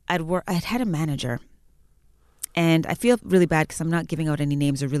 I'd had a manager, and I feel really bad because I'm not giving out any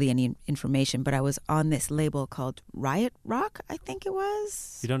names or really any information, but I was on this label called Riot Rock, I think it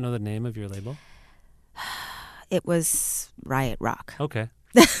was. You don't know the name of your label? It was Riot Rock. Okay.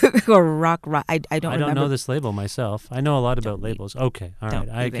 Or Rock. I don't remember. I don't know this label myself. I know a lot about labels. Okay. All right.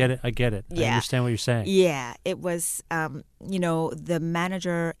 I get it. Yeah. I understand what you're saying. Yeah. It was, the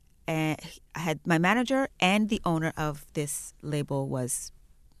manager, my manager and the owner of this label was,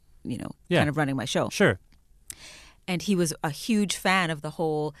 kind of running my show. Sure. And he was a huge fan of the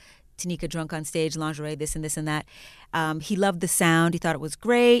whole Tanika drunk on stage, lingerie, this and this and that. He loved the sound. He thought it was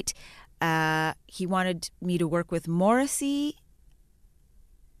great. He wanted me to work with Morrissey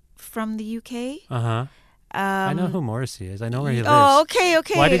from the UK. Uh-huh. I know who Morrissey is. I know where he lives. Oh, okay.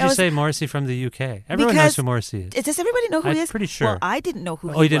 Why did you say Morrissey from the UK? Everyone knows who Morrissey is. Does everybody know who he is? I'm pretty sure. Well, I didn't know who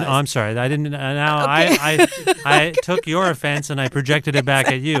he was. Oh, you didn't? Oh, I'm sorry. I didn't. Now Okay. I took your offense and I projected it back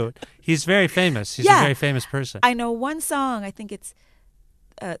at you. He's very famous. He's a very famous person. I know one song. I think it's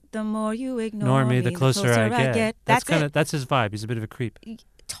 "The More You Ignore Me, the closer I Get." That's it. That's his vibe. He's a bit of a creep.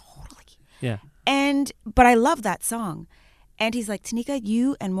 Totally. Yeah. But I love that song. And he's like, Tanika,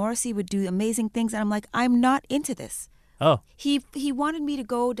 you and Morrissey would do amazing things. And I'm like, I'm not into this. Oh. He wanted me to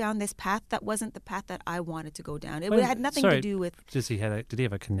go down this path that wasn't the path that I wanted to go down. It had nothing to do with... Did he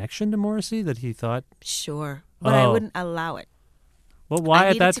have a connection to Morrissey that he thought... Sure. But I wouldn't allow it. Well, why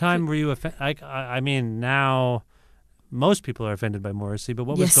at that time were you offended? I mean, now most people are offended by Morrissey, but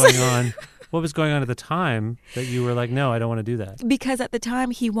what was going on? What was going on at the time that you were like, no, I don't want to do that? Because at the time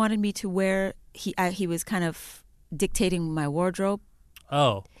he wanted me to wear... He was kind of dictating my wardrobe.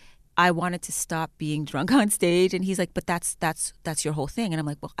 Oh. I wanted to stop being drunk on stage, and he's like, but that's your whole thing. And I'm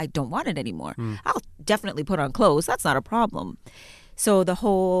like, well, I don't want it anymore. I'll definitely put on clothes. That's not a problem. So the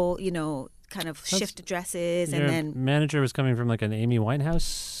whole, kind of shift dresses, and then manager was coming from like an Amy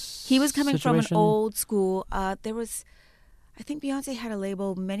Winehouse. He was coming situation? from an old school. There was, I think Beyonce had a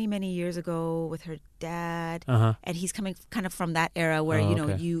label many, many years ago with her dad, and he's coming kind of from that era where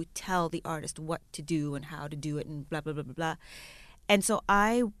you tell the artist what to do and how to do it and blah blah blah blah blah. And so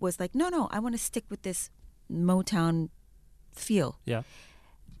I was like, no, I want to stick with this Motown feel. Yeah.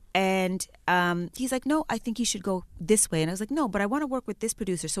 And he's like, no, I think you should go this way. And I was like, no, but I want to work with this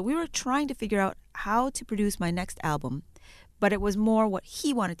producer. So we were trying to figure out how to produce my next album, but it was more what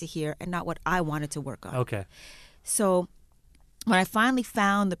he wanted to hear and not what I wanted to work on. Okay. So when I finally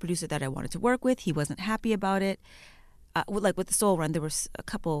found the producer that I wanted to work with, he wasn't happy about it. Like with the Soul Run, there was a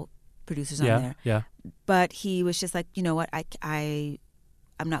couple producers on there. Yeah. But he was just like, you know what, I'm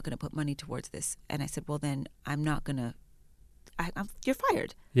not going to put money towards this. And I said, well, then I'm not going to, you're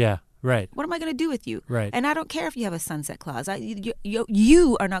fired. Yeah. Right. What am I going to do with you? Right. And I don't care if you have a sunset clause.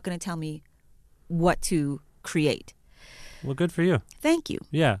 You are not going to tell me what to create. Well, good for you. Thank you.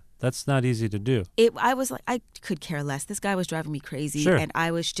 Yeah, that's not easy to do. I was like, I could care less. This guy was driving me crazy. Sure. And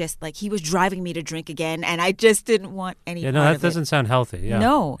I was just like, he was driving me to drink again. And I just didn't want any part No, that of doesn't sound healthy. Yeah.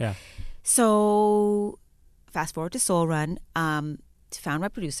 No. Yeah. So fast forward to Soul Run, found my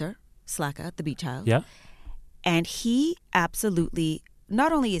producer, Slacka, the Beat Child. Yeah. And he absolutely,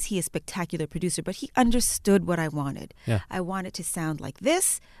 not only is he a spectacular producer, but he understood what I wanted. Yeah. I want it to sound like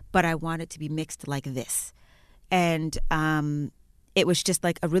this, but I want it to be mixed like this. And it was just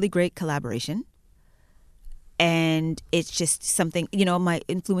like a really great collaboration. And it's just something, my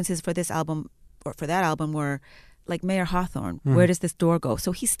influences for this album or for that album were like Mayer Hawthorne. Where does this door go?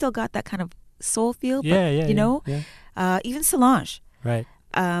 So he's still got that kind of soul feel. But, even Solange. Right.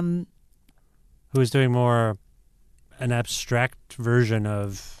 Who is doing more an abstract version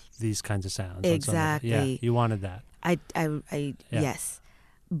of these kinds of sounds. Exactly. Yeah, you wanted that. Yes.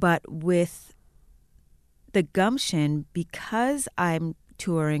 But with the Gumption, because I'm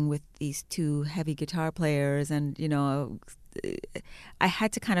touring with these two heavy guitar players and, I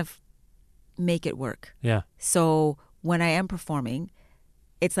had to kind of make it work. Yeah. So when I am performing,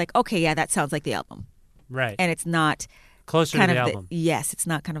 it's like, okay, yeah, that sounds like the album. Right. And it's not closer kind to the of album. Yes, it's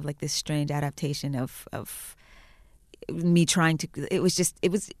not kind of like this strange adaptation of me trying to. It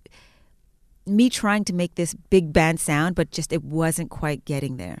was me trying to make this big band sound, but just it wasn't quite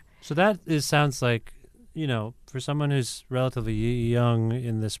getting there. So that sounds like, for someone who's relatively young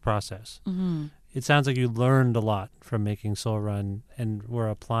in this process, it sounds like you learned a lot from making Soul Run and were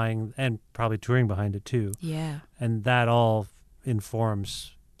applying and probably touring behind it too. Yeah. And that all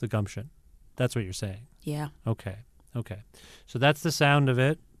informs the Gumption. That's what you're saying. Yeah. Okay. So that's the sound of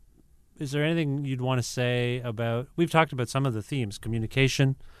it. Is there anything you'd want to say about, we've talked about some of the themes,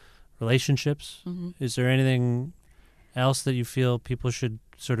 communication, relationships. Is there anything else that you feel people should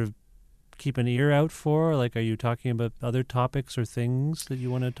sort of keep an ear out for? Like, are you talking about other topics or things that you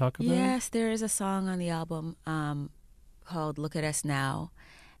want to talk about? Yes, there is a song on the album called Look at Us Now.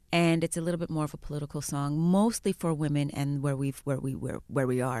 And it's a little bit more of a political song, mostly for women and where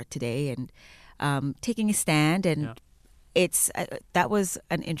we are today, and taking a stand. And it's that was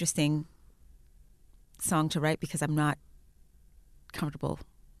an interesting song to write because I'm not comfortable,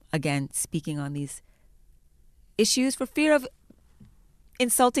 again, speaking on these issues for fear of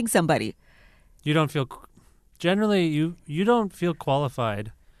insulting somebody. You don't feel generally you don't feel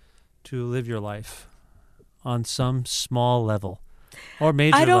qualified to live your life on some small level. Or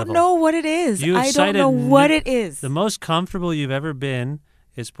major level. I don't know what it is. I don't know what it is. The most comfortable you've ever been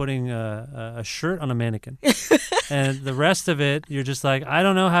is putting a shirt on a mannequin. And the rest of it, you're just like, I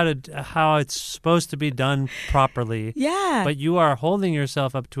don't know how it's supposed to be done properly. Yeah. But you are holding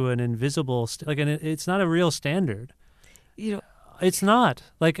yourself up to an invisible, it's not a real standard. It's not.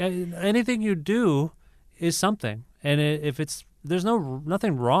 Like anything you do is something. And there's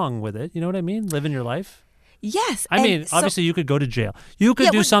nothing wrong with it. You know what I mean? Living your life. Yes. I mean, obviously you could go to jail. You could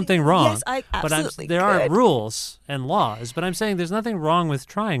do something wrong. Yes, I absolutely but there are rules and laws. But I'm saying there's nothing wrong with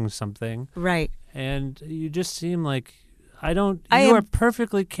trying something. Right. And you just seem like you are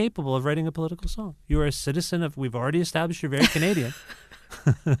perfectly capable of writing a political song. You are a citizen of, we've already established you're very Canadian.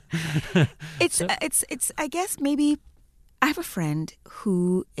 It's I guess maybe I have a friend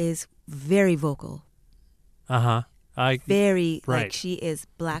who is very vocal. Uh-huh. Very, right. like she is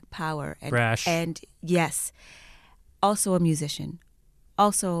Black Power. And, brash. And yes, also a musician.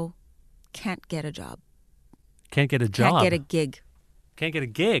 Also can't get a job. Can't get a job? Can't get a gig. Can't get a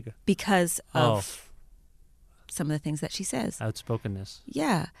gig? Because of some of the things that she says. Outspokenness.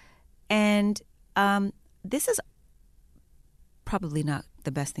 Yeah. And this is probably not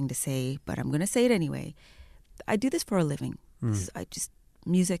the best thing to say, but I'm going to say it anyway. I do this for a living.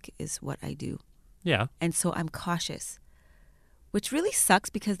 Music is what I do. Yeah. And so I'm cautious, which really sucks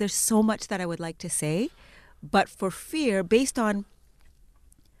because there's so much that I would like to say, but for fear, based on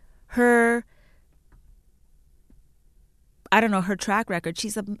her, her track record,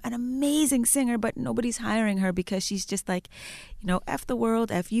 she's an amazing singer, but nobody's hiring her because she's just like, F the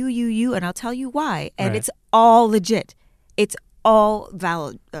world, F you, and I'll tell you why. And It's all legit. It's all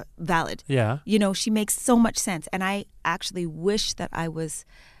valid. Yeah. She makes so much sense. And I actually wish that I was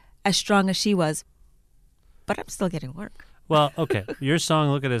as strong as she was, but I'm still getting work. Well, okay. Your song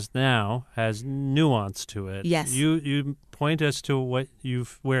 "Look at Us Now" has nuance to it. Yes. You point us to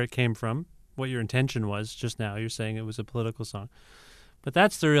where it came from, what your intention was just now. You're saying it was a political song, but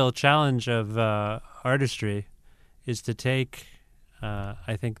that's the real challenge of artistry, is to take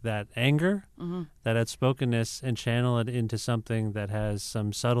I think that anger, that outspokenness, and channel it into something that has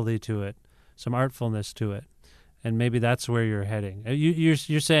some subtlety to it, some artfulness to it. And maybe that's where you're heading. You're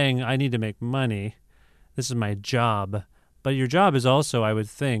saying, I need to make money. This is my job. But your job is also, I would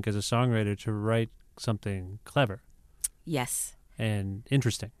think, as a songwriter, to write something clever. Yes. And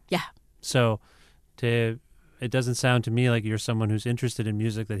interesting. Yeah. So it doesn't sound to me like you're someone who's interested in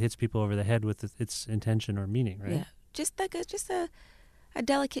music that hits people over the head with its intention or meaning, right? Yeah. Just like a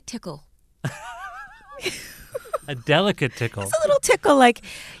delicate tickle. A delicate tickle. It's a little tickle, like,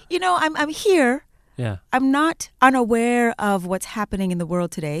 I'm here. Yeah. I'm not unaware of what's happening in the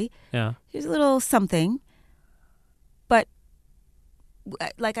world today. Yeah. There's a little something, but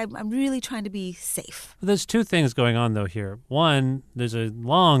like I'm really trying to be safe. There's two things going on, though, here. One, there's a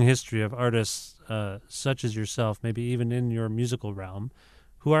long history of artists such as yourself, maybe even in your musical realm,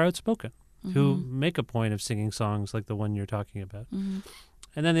 who are outspoken, who make a point of singing songs like the one you're talking about.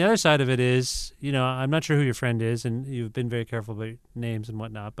 And then the other side of it is, I'm not sure who your friend is, and you've been very careful about names and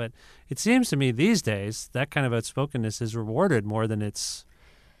whatnot, but it seems to me these days that kind of outspokenness is rewarded more than it's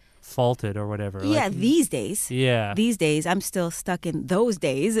faulted or whatever. Yeah, these days. Yeah. These days, I'm still stuck in those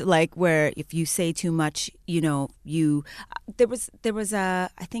days, like where if you say too much, there was I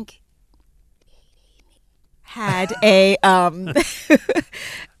think had a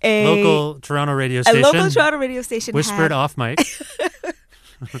local Toronto radio station. A local Toronto radio station whispered off mic.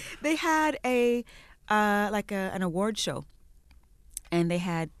 They had an award show, and they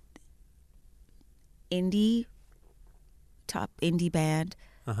had top indie band,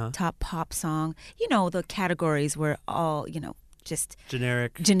 top pop song. The categories were all, just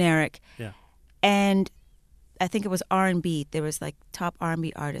generic. Yeah. And I think it was R&B. There was like top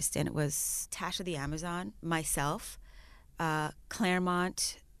R&B artist, and it was Tasha the Amazon, myself,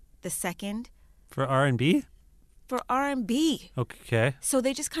 Claremont the Second. For R&B? For R&B. Okay. So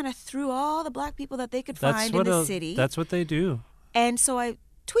they just kind of threw all the black people that they could find in the city. That's what they do. And so I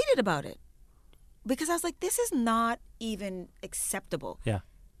tweeted about it because I was like, this is not even acceptable. Yeah.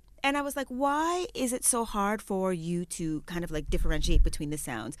 And I was like, why is it so hard for you to kind of like differentiate between the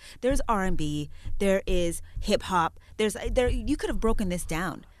sounds? There's R&B, there is hip hop, you could have broken this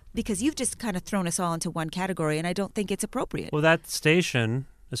down because you've just kind of thrown us all into one category, and I don't think it's appropriate. Well, that station,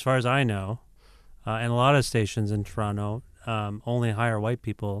 as far as I know, and a lot of stations in Toronto only hire white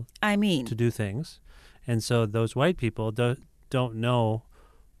people to do things. And so those white people don't know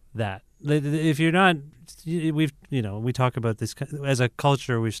that. If you're not, we talk about this as a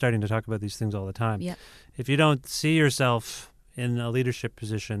culture, we're starting to talk about these things all the time. Yeah. If you don't see yourself in a leadership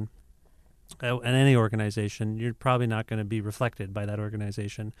position in any organization, you're probably not going to be reflected by that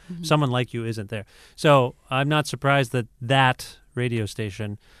organization. Someone like you isn't there. So I'm not surprised that radio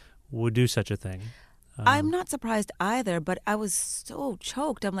station would do such a thing. I'm not surprised either, but I was so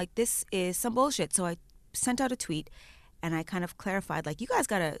choked. I'm like, this is some bullshit. So I sent out a tweet, and I kind of clarified, like, you guys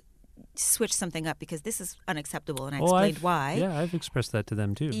got to switch something up because this is unacceptable, and I explained why. Yeah, I've expressed that to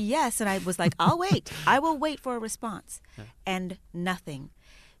them too. Yes, and I was like, I'll wait. I will wait for a response. Yeah. And nothing.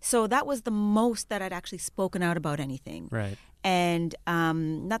 So that was the most that I'd actually spoken out about anything. Right. And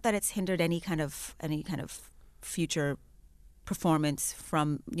not that it's hindered any kind of future performance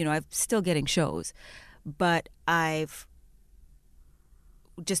from, I'm still getting shows, but I've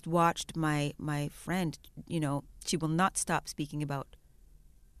just watched my friend, she will not stop speaking about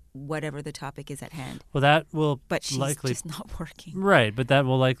whatever the topic is at hand. Well, that will but she's likely just not working. Right, but that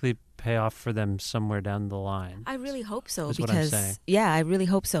will likely pay off for them somewhere down the line. I really hope so. Is because, what I'm saying. Yeah, I really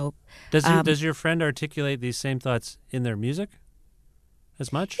hope so. Does your friend articulate these same thoughts in their music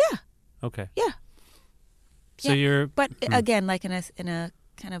as much? Yeah. Okay. Yeah. So you're, but again, like in a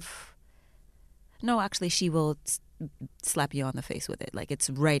kind of, no, actually, she will slap you on the face with it. Like it's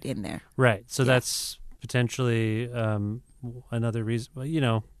right in there. Right. So that's potentially another reason.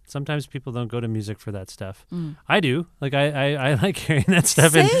 Well, sometimes people don't go to music for that stuff. I do. Like I like hearing that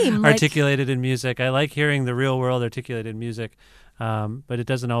stuff articulated in music. I like hearing the real world articulated in music. But it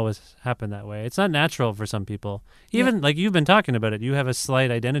doesn't always happen that way. It's not natural for some people. Even like you've been talking about it, you have a slight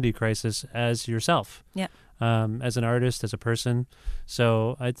identity crisis as yourself. Yeah. As an artist, as a person.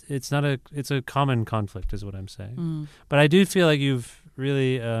 So it's a common conflict is what I'm saying. But I do feel like you've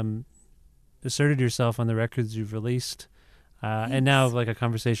really asserted yourself on the records you've released. And now like a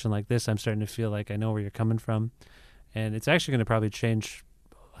conversation like this, I'm starting to feel like I know where you're coming from. And it's actually going to probably change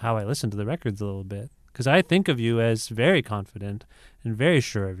how I listen to the records a little bit. Because I think of you as very confident and very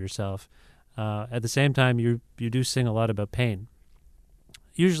sure of yourself. At the same time, you do sing a lot about pain.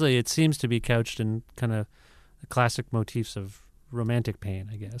 Usually it seems to be couched in kind of the classic motifs of romantic pain,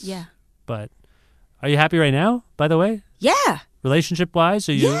 I guess. Yeah. But are you happy right now, by the way? Yeah. Relationship-wise,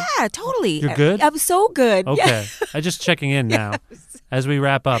 are you? Yeah, totally. You're good? I'm so good. Okay. Yeah. I'm just checking in now as we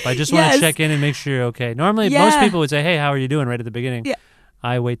wrap up. I just want to Yes. check in and make sure you're okay. Normally, Yeah. most people would say, hey, how are you doing right at the beginning? Yeah.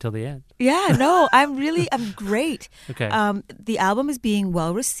 I wait till the end. Yeah, no, I'm great. Okay. The album is being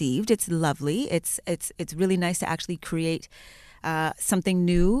well received. It's lovely. It's really nice to actually create something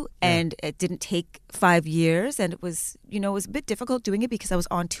new, and it didn't take 5 years, and it was it was a bit difficult doing it because I was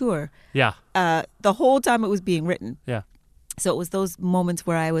on tour. Yeah. The whole time it was being written. Yeah. So it was those moments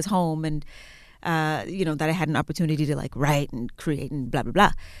where I was home and that I had an opportunity to like write and create and blah blah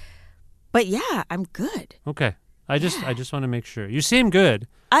blah. But yeah, I'm good. Okay. I just want to make sure. You seem good.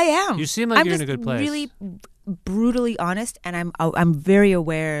 I am. You seem like I'm you're in a just good place. Really brutally honest, and I'm very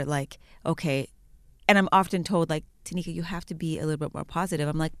aware. Like, okay, and I'm often told like, Tanika, you have to be a little bit more positive.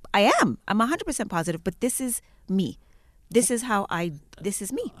 I'm like, I am. I'm 100% positive, but this is me. This is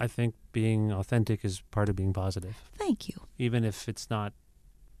me. I think being authentic is part of being positive, Thank you. even if it's not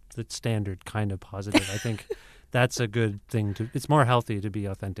the standard kind of positive. I think that's a good thing it's more healthy to be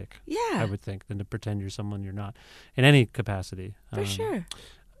authentic. Yeah. I would think, than to pretend you're someone you're not in any capacity. For sure.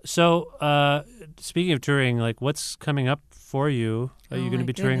 So, speaking of touring, like what's coming up for you? Are you Oh going to my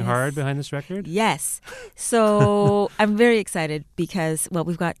be touring goodness. hard behind this record? Yes. So I'm very excited because, well,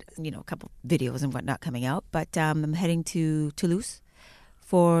 we've got, a couple videos and whatnot coming out, but I'm heading to Toulouse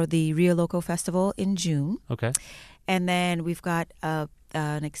for the Rio Loco Festival in June. Okay. And then we've got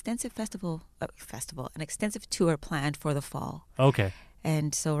an extensive an extensive tour planned for the fall. Okay.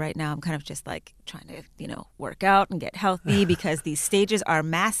 And so right now I'm kind of just like trying to, work out and get healthy because these stages are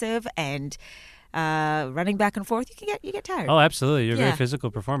massive and running back and forth, you get tired. Oh, absolutely. You're a very Yeah.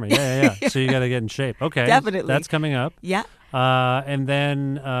 physical performer. Yeah. So you got to get in shape. Okay. Definitely. That's coming up. Yeah. And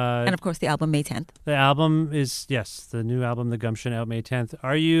then And of course the album May 10th. the album is, the new album, The Gumption, out May 10th.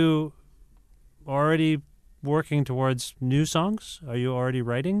 Are you already working towards new songs? Are you already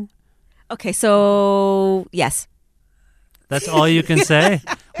writing? Okay, so yes. That's all you can say?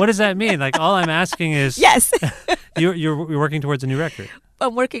 What does that mean? Like, all I'm asking is Yes. you're working towards a new record.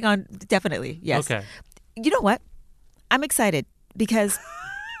 I'm working on, definitely, yes. Okay. You know what? I'm excited because,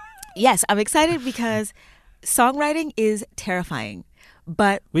 yes, I'm excited because songwriting is terrifying.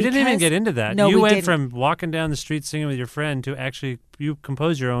 But We didn't even because- get into that. No, you we went didn't. from walking down the street singing with your friend to actually you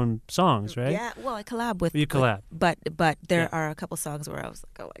compose your own songs, right? Yeah, well, I collab with. You collab. But there are a couple songs where I was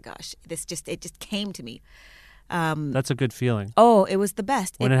like, oh my gosh, it just came to me. That's a good feeling Oh, it was the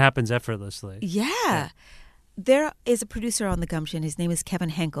best. when it happens effortlessly. Yeah. There is a producer on The Gumption. His name is Kevin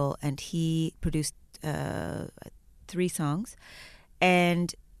Henkel, and he produced 3 songs.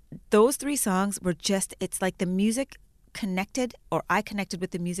 And those 3 songs were just, it's like the music connected, or I connected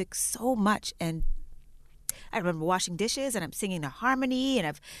with the music so much. And I remember washing dishes, and I'm singing a harmony, and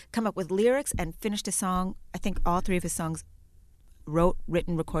I've come up with lyrics and finished a song. I think all 3 of his songs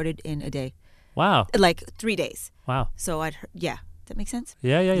written, recorded in a day. Wow. Like 3 days. Wow. So Does that make sense?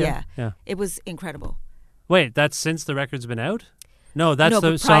 Yeah. It was incredible. Wait, that's since the record's been out? No, that's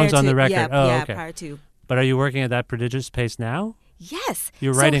the but prior songs on the to- record. Yeah, Okay. prior to. But are you working at that prodigious pace now? Yes.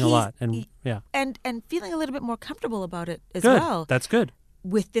 You're So writing a he's- lot, and yeah. And feeling a little bit more comfortable about it as Good. well That's good.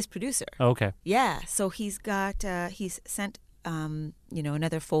 with this producer. Okay. Yeah. So he's got he's sent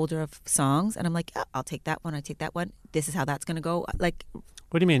another folder of songs, and I'm like, oh, I'll take that one. I take that one. This is how that's going to go. Like,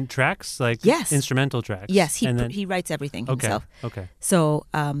 What do you mean, tracks? Like Yes. instrumental tracks? yes, And then- he writes everything Okay. himself. Okay. So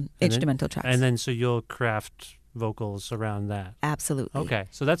And instrumental then, tracks. And then so you'll craft vocals around that. Absolutely. Okay.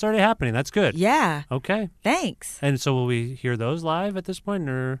 So that's already happening. That's good. Yeah. Okay. Thanks. And so will we hear those live at this point,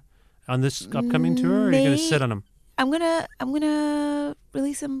 or on this upcoming tour, or are you going to sit on them? I'm gonna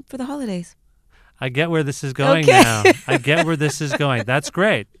release them for the holidays. I get where this is going Okay. now. I get where this is going. That's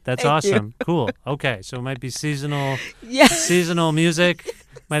great. That's Thank you. awesome. Cool. Okay. So it might be seasonal Yes. seasonal music,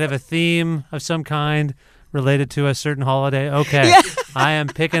 might have a theme of some kind related to a certain holiday. Okay. Yeah. I am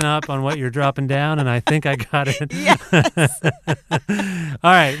picking up on what you're dropping down, and I think I got it.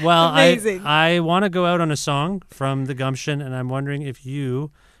 All right. Well, Amazing. I want to go out on a song from The Gumption, and I'm wondering if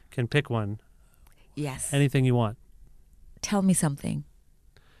you can pick one. Yes. Anything you want. Tell me something.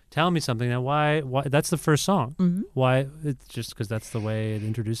 Tell me something. Now, why? That's the first song. Mm-hmm. Why? It's just because that's the way it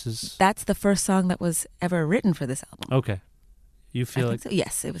introduces. That's the first song that was ever written for this album. Okay. You I feel think like so.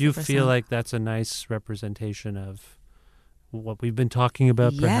 Yes, it was. you the first feel song. like that's a nice representation of what we've been talking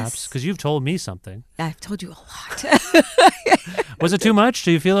about, perhaps? Yes. Because you've told me something. I've told you a lot. Was it too much?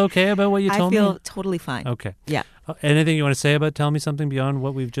 Do you feel okay about what you I told feel me? totally fine. Okay. Yeah. Anything you want to say about Tell Me Something beyond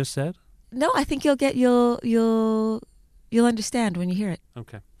what we've just said? No, I think you'll understand when you hear it.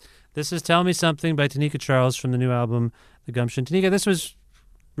 Okay. This is Tell Me Something by Tanika Charles from the new album, The Gumption. Tanika, this was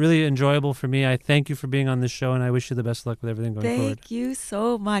really enjoyable for me. I thank you for being on this show, and I wish you the best of luck with everything going forward. Thank you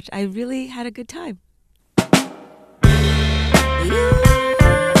so much. I really had a good time.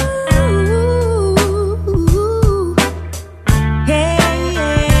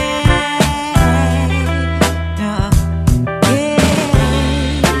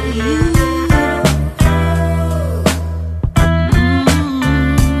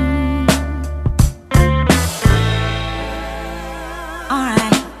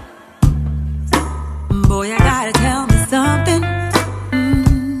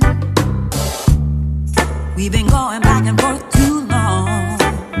 We've been going back and forth too long,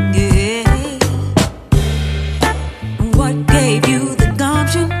 yeah. What gave you the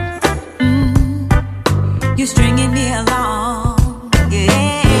gumption? You're stringing me along,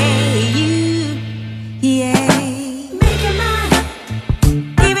 yeah. Make your mind,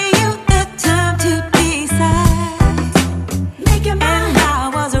 giving you the time to decide. Make your mind, and I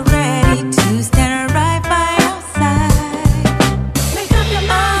was ready to stand right by your side. Make up your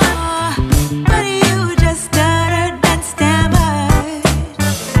mind, but you just stuttered and stammered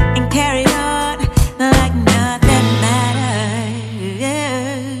and carried on like nothing mattered.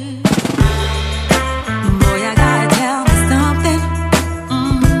 Boy, I gotta tell me something.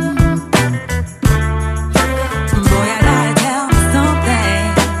 Boy, I gotta tell me something.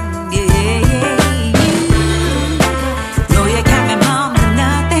 No, you got me mom to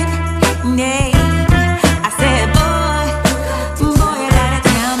nothing. I said, boy, you gotta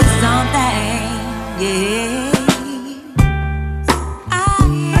tell me something.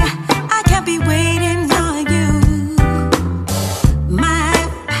 I can't be waiting on you.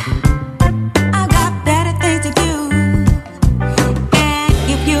 I got better things to do. And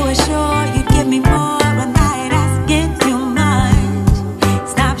if you were sure you'd give me more and not asking too much,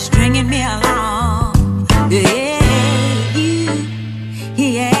 stop stringing me along. Make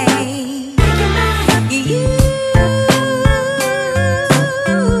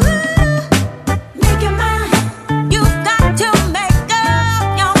your mind. You've got to make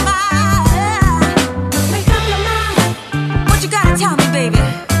up your mind. Make up your mind. What you gotta tell me, baby?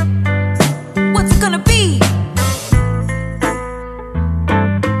 What's it gonna be?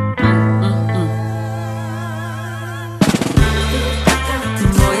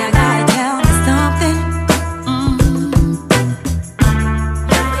 Boy, I gotta tell me something.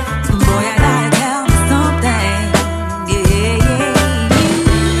 Boy, I gotta tell me something.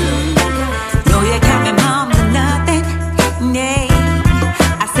 No, you got me mom to nothing.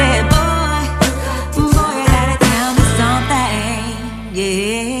 I said, boy, you gotta tell me something.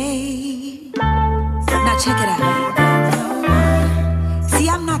 Now check it out. See,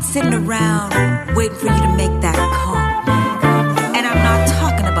 I'm not sitting around waiting for you to make that call. And I'm not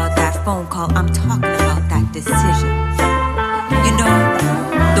talking about that phone call. I'm talking about that decision. You know,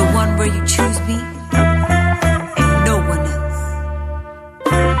 the one where you choose me and no one else.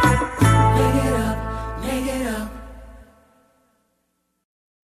 Make it up, make it up.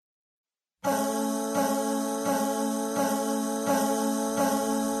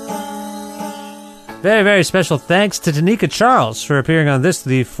 Very, very special thanks to Tanika Charles for appearing on this,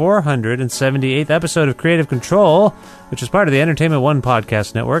 the 478th episode of Creative Control, which is part of the Entertainment One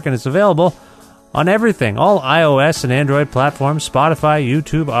podcast network, and it's available on everything, all iOS and Android platforms, Spotify,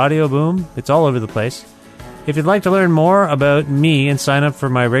 YouTube, Audio Boom. It's all over the place. If you'd like to learn more about me and sign up for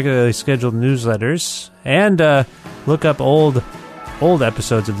my regularly scheduled newsletters and look up old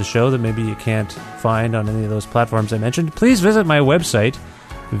episodes of the show that maybe you can't find on any of those platforms I mentioned, please visit my website,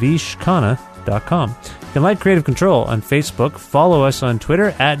 vishkhanna.com. You can like Creative Control on Facebook, follow us on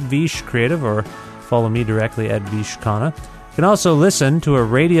Twitter at Vish Creative, or follow me directly at Vishkhanna. You can also listen to a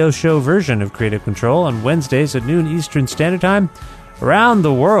radio show version of Creative Control on Wednesdays at noon Eastern Standard Time around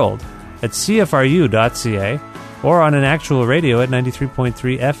the world at cfru.ca or on an actual radio at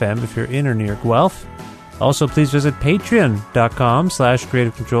 93.3 FM if you're in or near Guelph. Also, please visit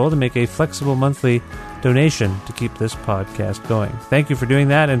patreon.com/Creative Control to make a flexible monthly donation to keep this podcast going. Thank you for doing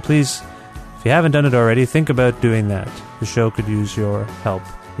that, and please, if you haven't done it already, think about doing that. The show could use your help,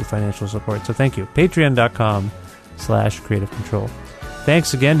 your financial support. So thank you. Patreon.com/Creative Control.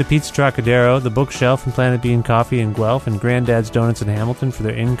 Thanks again to Pizza Trocadero, The Bookshelf, and Planet Bean Coffee in Guelph, and Granddad's Donuts in Hamilton for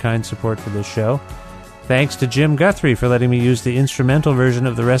their in-kind support for this show. Thanks to Jim Guthrie for letting me use the instrumental version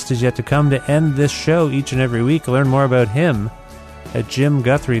of The Rest Is Yet to Come to end this show each and every week. Learn more about him at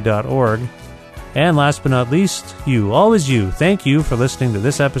jimguthrie.org. And last but not least, you, always you. Thank you for listening to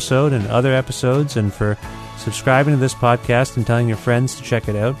this episode and other episodes, and for subscribing to this podcast and telling your friends to check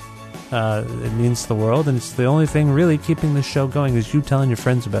it out. It means the world, and it's the only thing really keeping this show going is you telling your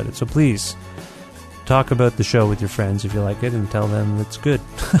friends about it. So please, talk about the show with your friends if you like it and tell them it's good.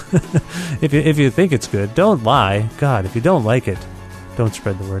 If you think it's good, don't lie. God, if you don't like it, don't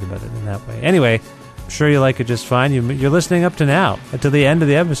spread the word about it in that way. Anyway, I'm sure you like it just fine. You're listening up to now, to the end of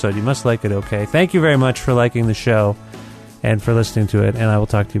the episode. You must like it okay. Thank you very much for liking the show and for listening to it, and I will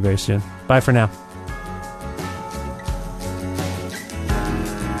talk to you very soon. Bye for now.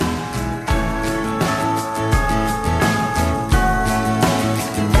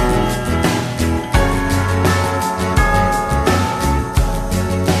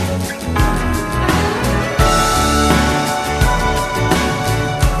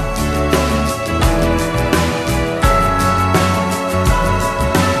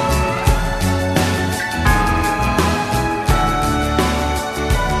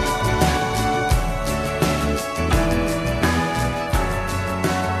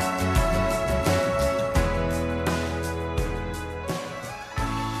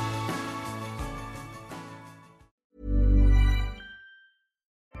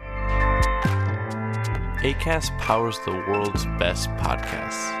 Acast powers the world's best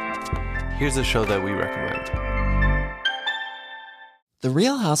podcasts. Here's a show that we recommend. The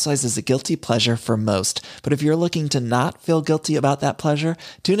Real Housewives is a guilty pleasure for most, but if you're looking to not feel guilty about that pleasure,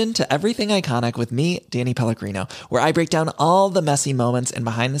 tune in to Everything Iconic with me, Danny Pellegrino, where I break down all the messy moments and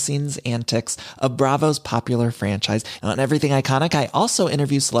behind-the-scenes antics of Bravo's popular franchise. And on Everything Iconic, I also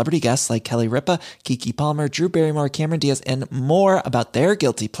interview celebrity guests like Kelly Ripa, Keke Palmer, Drew Barrymore, Cameron Diaz, and more about their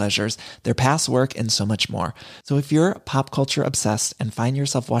guilty pleasures, their past work, and so much more. So if you're pop culture obsessed and find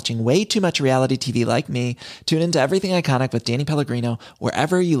yourself watching way too much reality TV like me, tune in to Everything Iconic with Danny Pellegrino,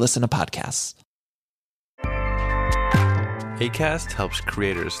 wherever you listen to podcasts. Acast helps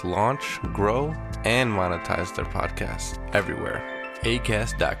creators launch, grow, and monetize their podcasts everywhere.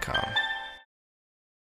 Acast.com.